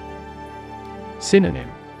 Synonym: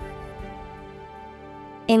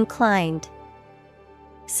 inclined,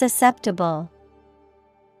 susceptible,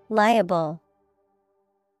 liable.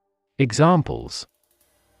 Examples: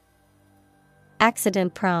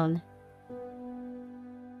 accident prone,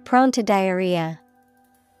 prone to diarrhea.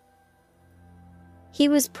 He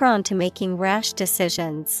was prone to making rash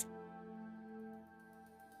decisions.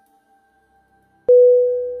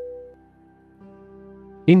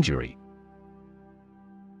 Injury.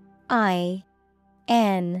 I-N-J-U-R-Y.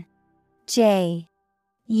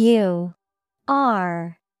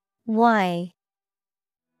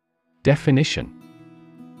 Definition: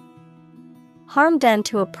 harm done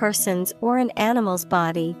to a person's or an animal's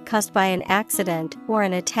body caused by an accident or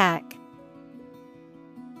an attack.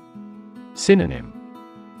 Synonym: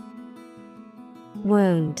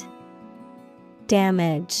 wound,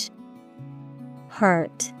 damage,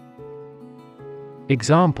 hurt.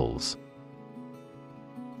 Examples: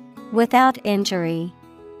 without injury,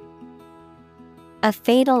 a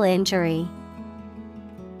fatal injury.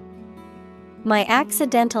 My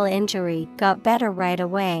accidental injury got better right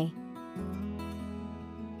away.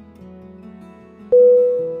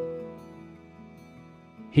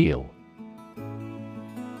 Heal.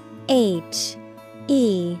 H-E-A-L.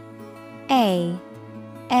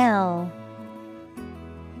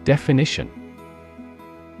 Definition: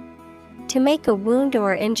 to make a wound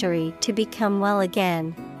or injury to become well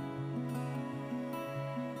again.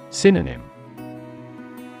 Synonym: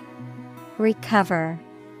 recover,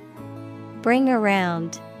 bring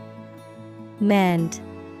around, mend.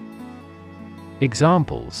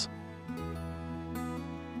 Examples: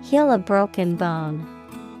 heal a broken bone,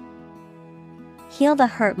 heal the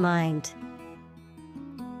hurt mind.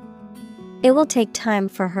 It will take time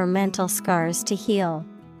for her mental scars to heal.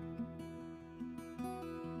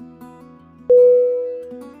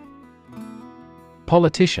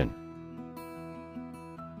 Politician.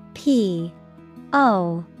 P-O-L-I-T-I-C-I-A-N.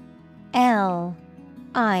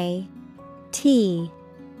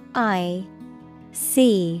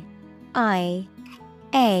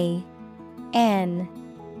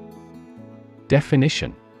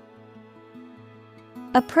 Definition: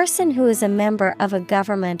 a person who is a member of a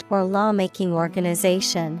government or lawmaking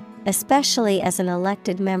organization, especially as an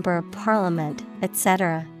elected member of parliament,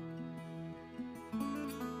 etc.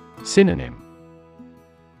 Synonym: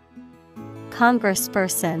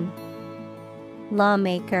 congressperson,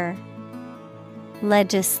 lawmaker,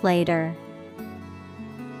 legislator.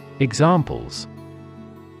 Examples: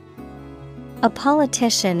 a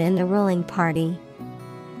politician in the ruling party,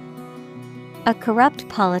 a corrupt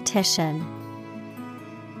politician.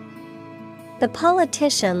 The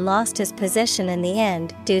politician lost his position in the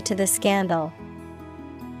end due to the scandal.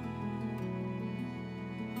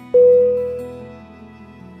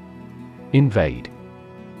 Invade.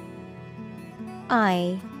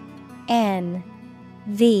 I-N-V-A-D-E.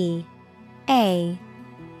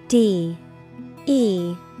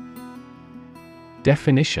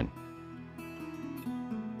 Definition: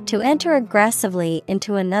 To enter aggressively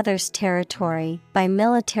into another's territory by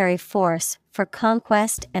military force for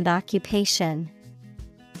conquest and occupation.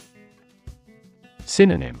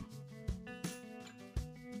 Synonym: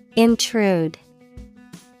 Intrude,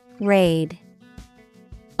 raid,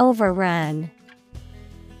 overrun.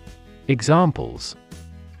 Examples: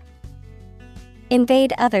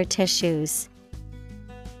 Invade other tissues.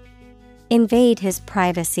 Invade his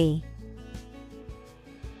privacy.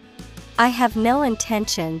 I have no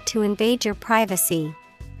intention to invade your privacy.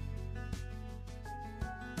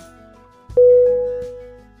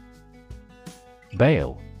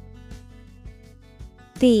 Bail.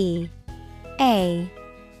 B-A-I-L.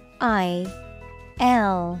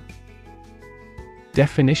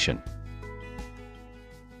 Definition: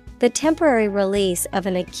 The temporary release of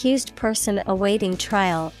an accused person awaiting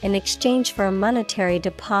trial in exchange for a monetary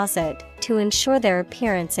deposit to ensure their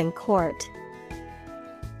appearance in court.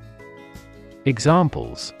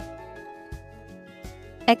 Examples: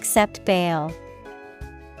 Accept bail.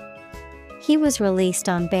 He was released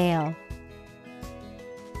on bail.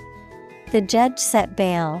 The judge set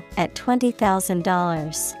bail at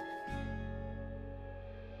 $20,000.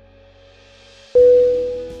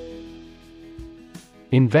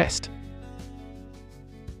 Invest.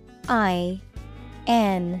 I-N-V-E-S-T.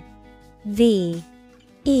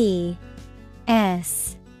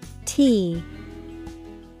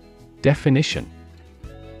 Definition: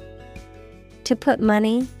 To put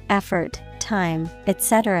money, effort, time,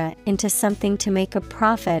 etc. into something to make a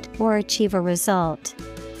profit or achieve a result.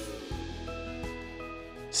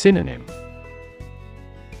 Synonym: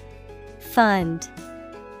 Fund,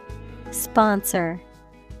 sponsor,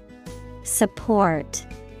 support.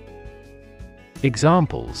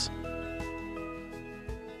 Examples: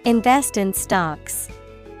 Invest in stocks.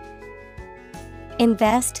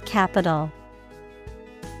 Invest capital.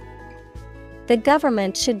 The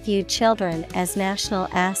government should view children as national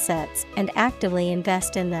assets and actively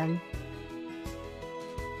invest in them.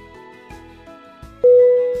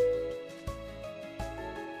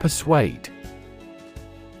 Persuade.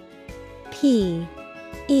 P-E-R-S-U-A-D-E.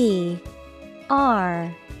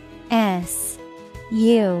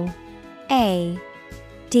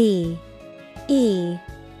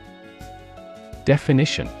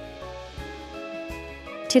 Definition: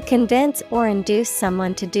 To convince or induce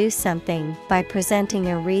someone to do something by presenting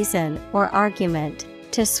a reason or argument,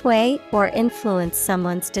 to sway or influence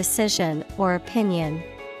someone's decision or opinion.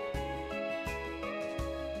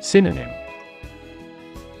 Synonym: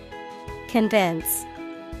 Convince,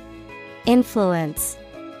 influence,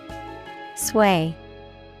 sway.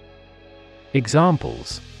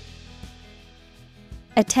 Examples: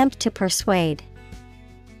 Attempt to persuade.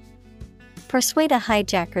 Persuade a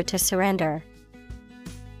hijacker to surrender.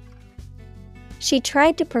 She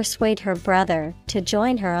tried to persuade her brother to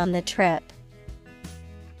join her on the trip.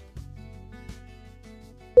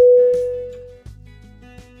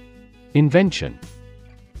 Invention.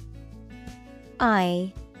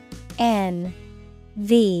 I-N-V-E-N-T-I-O-N.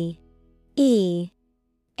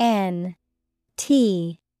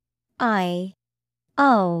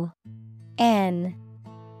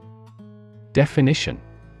 Definition: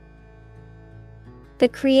 The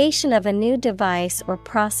creation of a new device or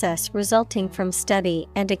process resulting from study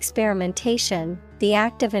and experimentation, the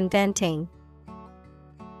act of inventing.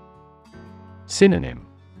 Synonym: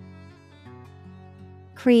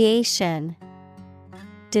 Creation,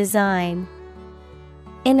 design,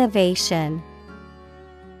 innovation.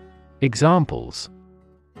 Examples: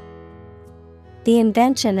 The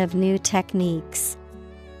invention of new techniques.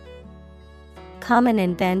 Common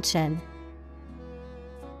invention.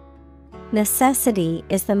 Necessity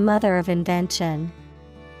is the mother of invention.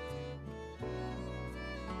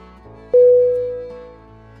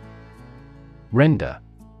 Render.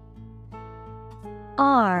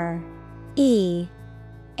 R-E-N-D-E-R.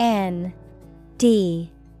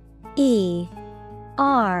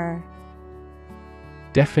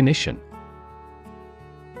 Definition: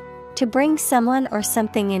 To bring someone or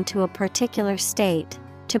something into a particular state,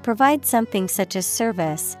 to provide something such as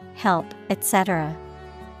service, help, etc.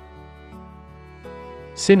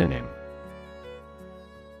 Synonym: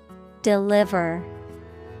 Deliver,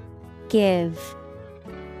 give,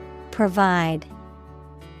 provide.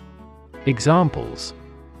 Examples: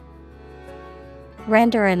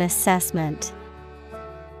 Render an assessment.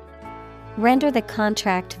 Render the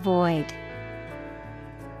contract void.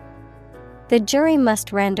 The jury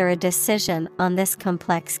must render a decision on this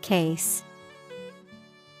complex case.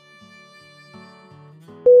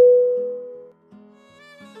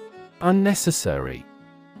 Unnecessary.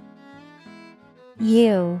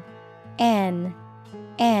 Unnecessary.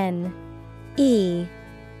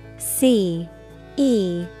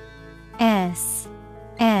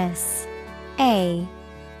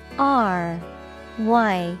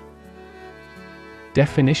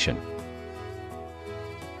 Definition.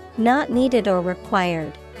 Not needed or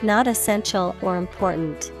required, not essential or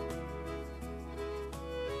important.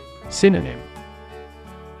 Synonym.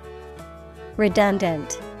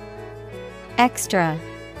 Redundant, extra,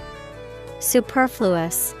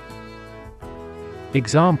 superfluous.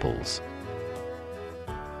 Examples.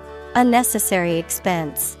 Unnecessary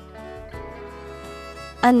expense,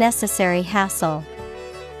 unnecessary hassle.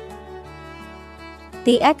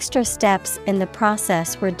 The extra steps in the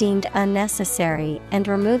process were deemed unnecessary and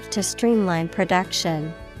removed to streamline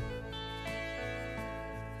production.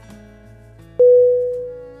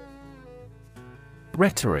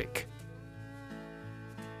 Rhetoric.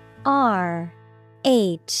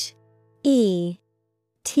 RHETORIC.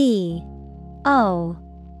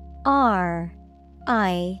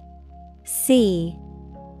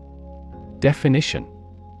 Definition.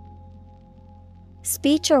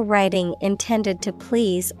 Speech or writing intended to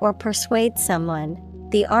please or persuade someone,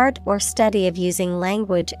 the art or study of using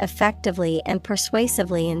language effectively and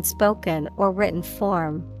persuasively in spoken or written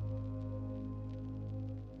form.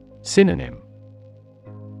 Synonym.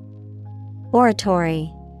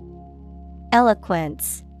 Oratory,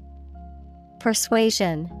 eloquence,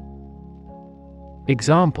 persuasion.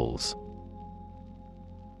 Examples.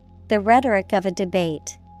 The rhetoric of a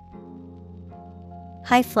debate.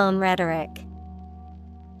 High-flown rhetoric.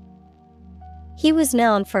 He was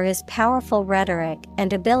known for his powerful rhetoric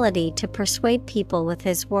and ability to persuade people with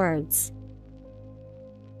his words.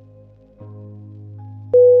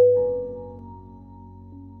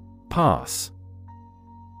 Pass.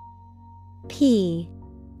 P-A-S-S-E.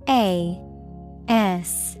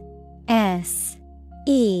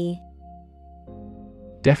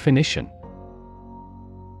 Definition.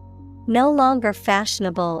 No longer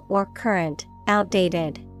fashionable or current,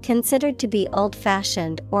 outdated, considered to be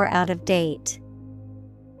old-fashioned or out of date.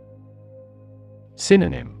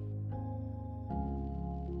 Synonym.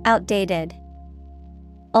 Outdated,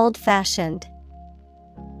 old-fashioned,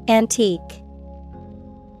 antique.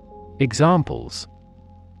 Examples.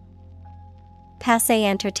 Passé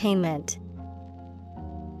entertainment,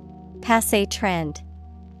 passé trend.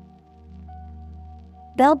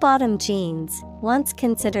 Bell-bottom jeans, once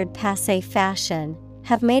considered passé fashion,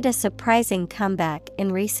 have made a surprising comeback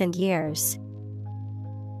in recent years.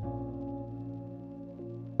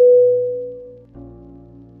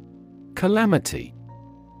 Calamity.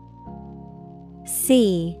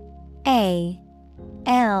 C-A-L-A-M-I-T-Y.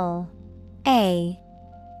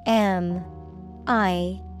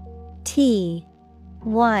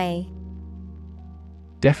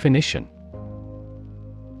 Definition.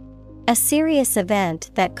 A serious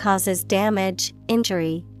event that causes damage,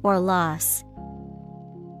 injury, or loss.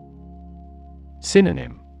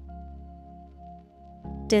 Synonym.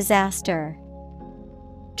 Disaster,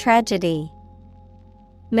 tragedy,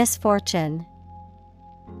 misfortune.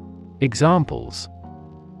 Examples.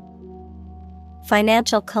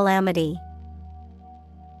 Financial calamity,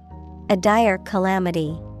 a dire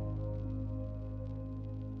calamity.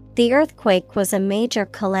 The earthquake was a major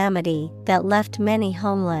calamity that left many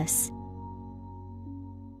homeless.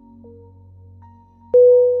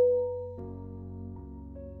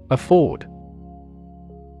 Afford.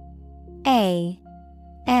 A-F-F-O-R-D.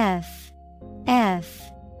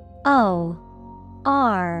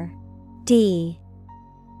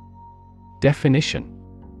 Definition.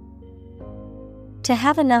 To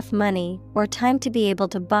have enough money or time to be able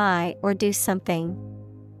to buy or do something.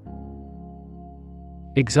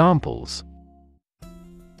 Examples.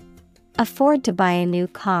 Afford to buy a new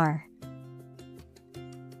car.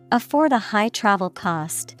 Afford a high travel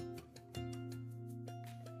cost.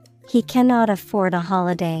 He cannot afford a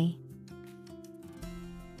holiday.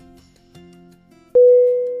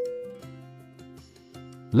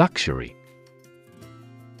 Luxury.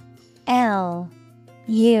 L-U-X-U-R-Y.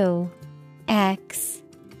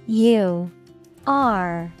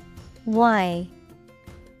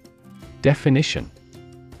 Definition.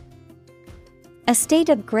 A state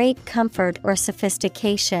of great comfort or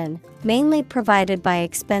sophistication, mainly provided by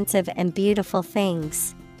expensive and beautiful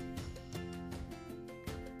things.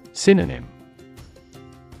 Synonym.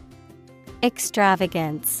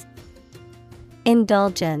 Extravagance,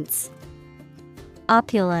 indulgence,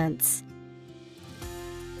 opulence.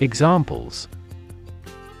 Examples.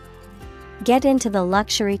 Get into the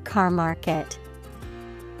luxury car market.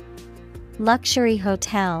 Luxury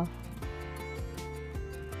hotel.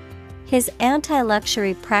 His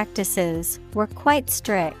anti-luxury practices were quite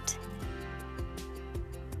strict.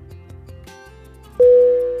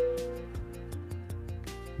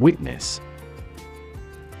 Witness.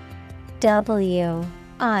 W-I-T-N-E-S-S.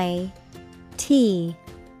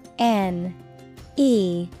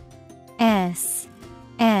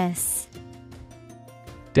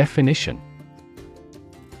 Definition: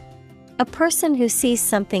 a person who sees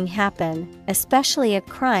something happen, especially a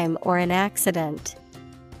crime or an accident.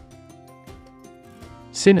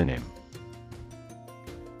 Synonym: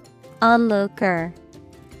 Onlooker,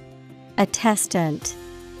 attestant,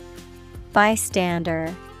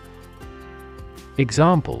 bystander.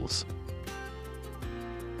 Examples: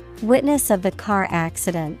 witness of the car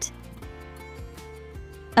accident,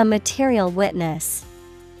 a material witness.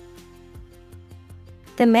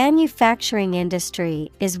 The manufacturing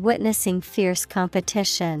industry is witnessing fierce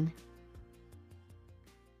competition.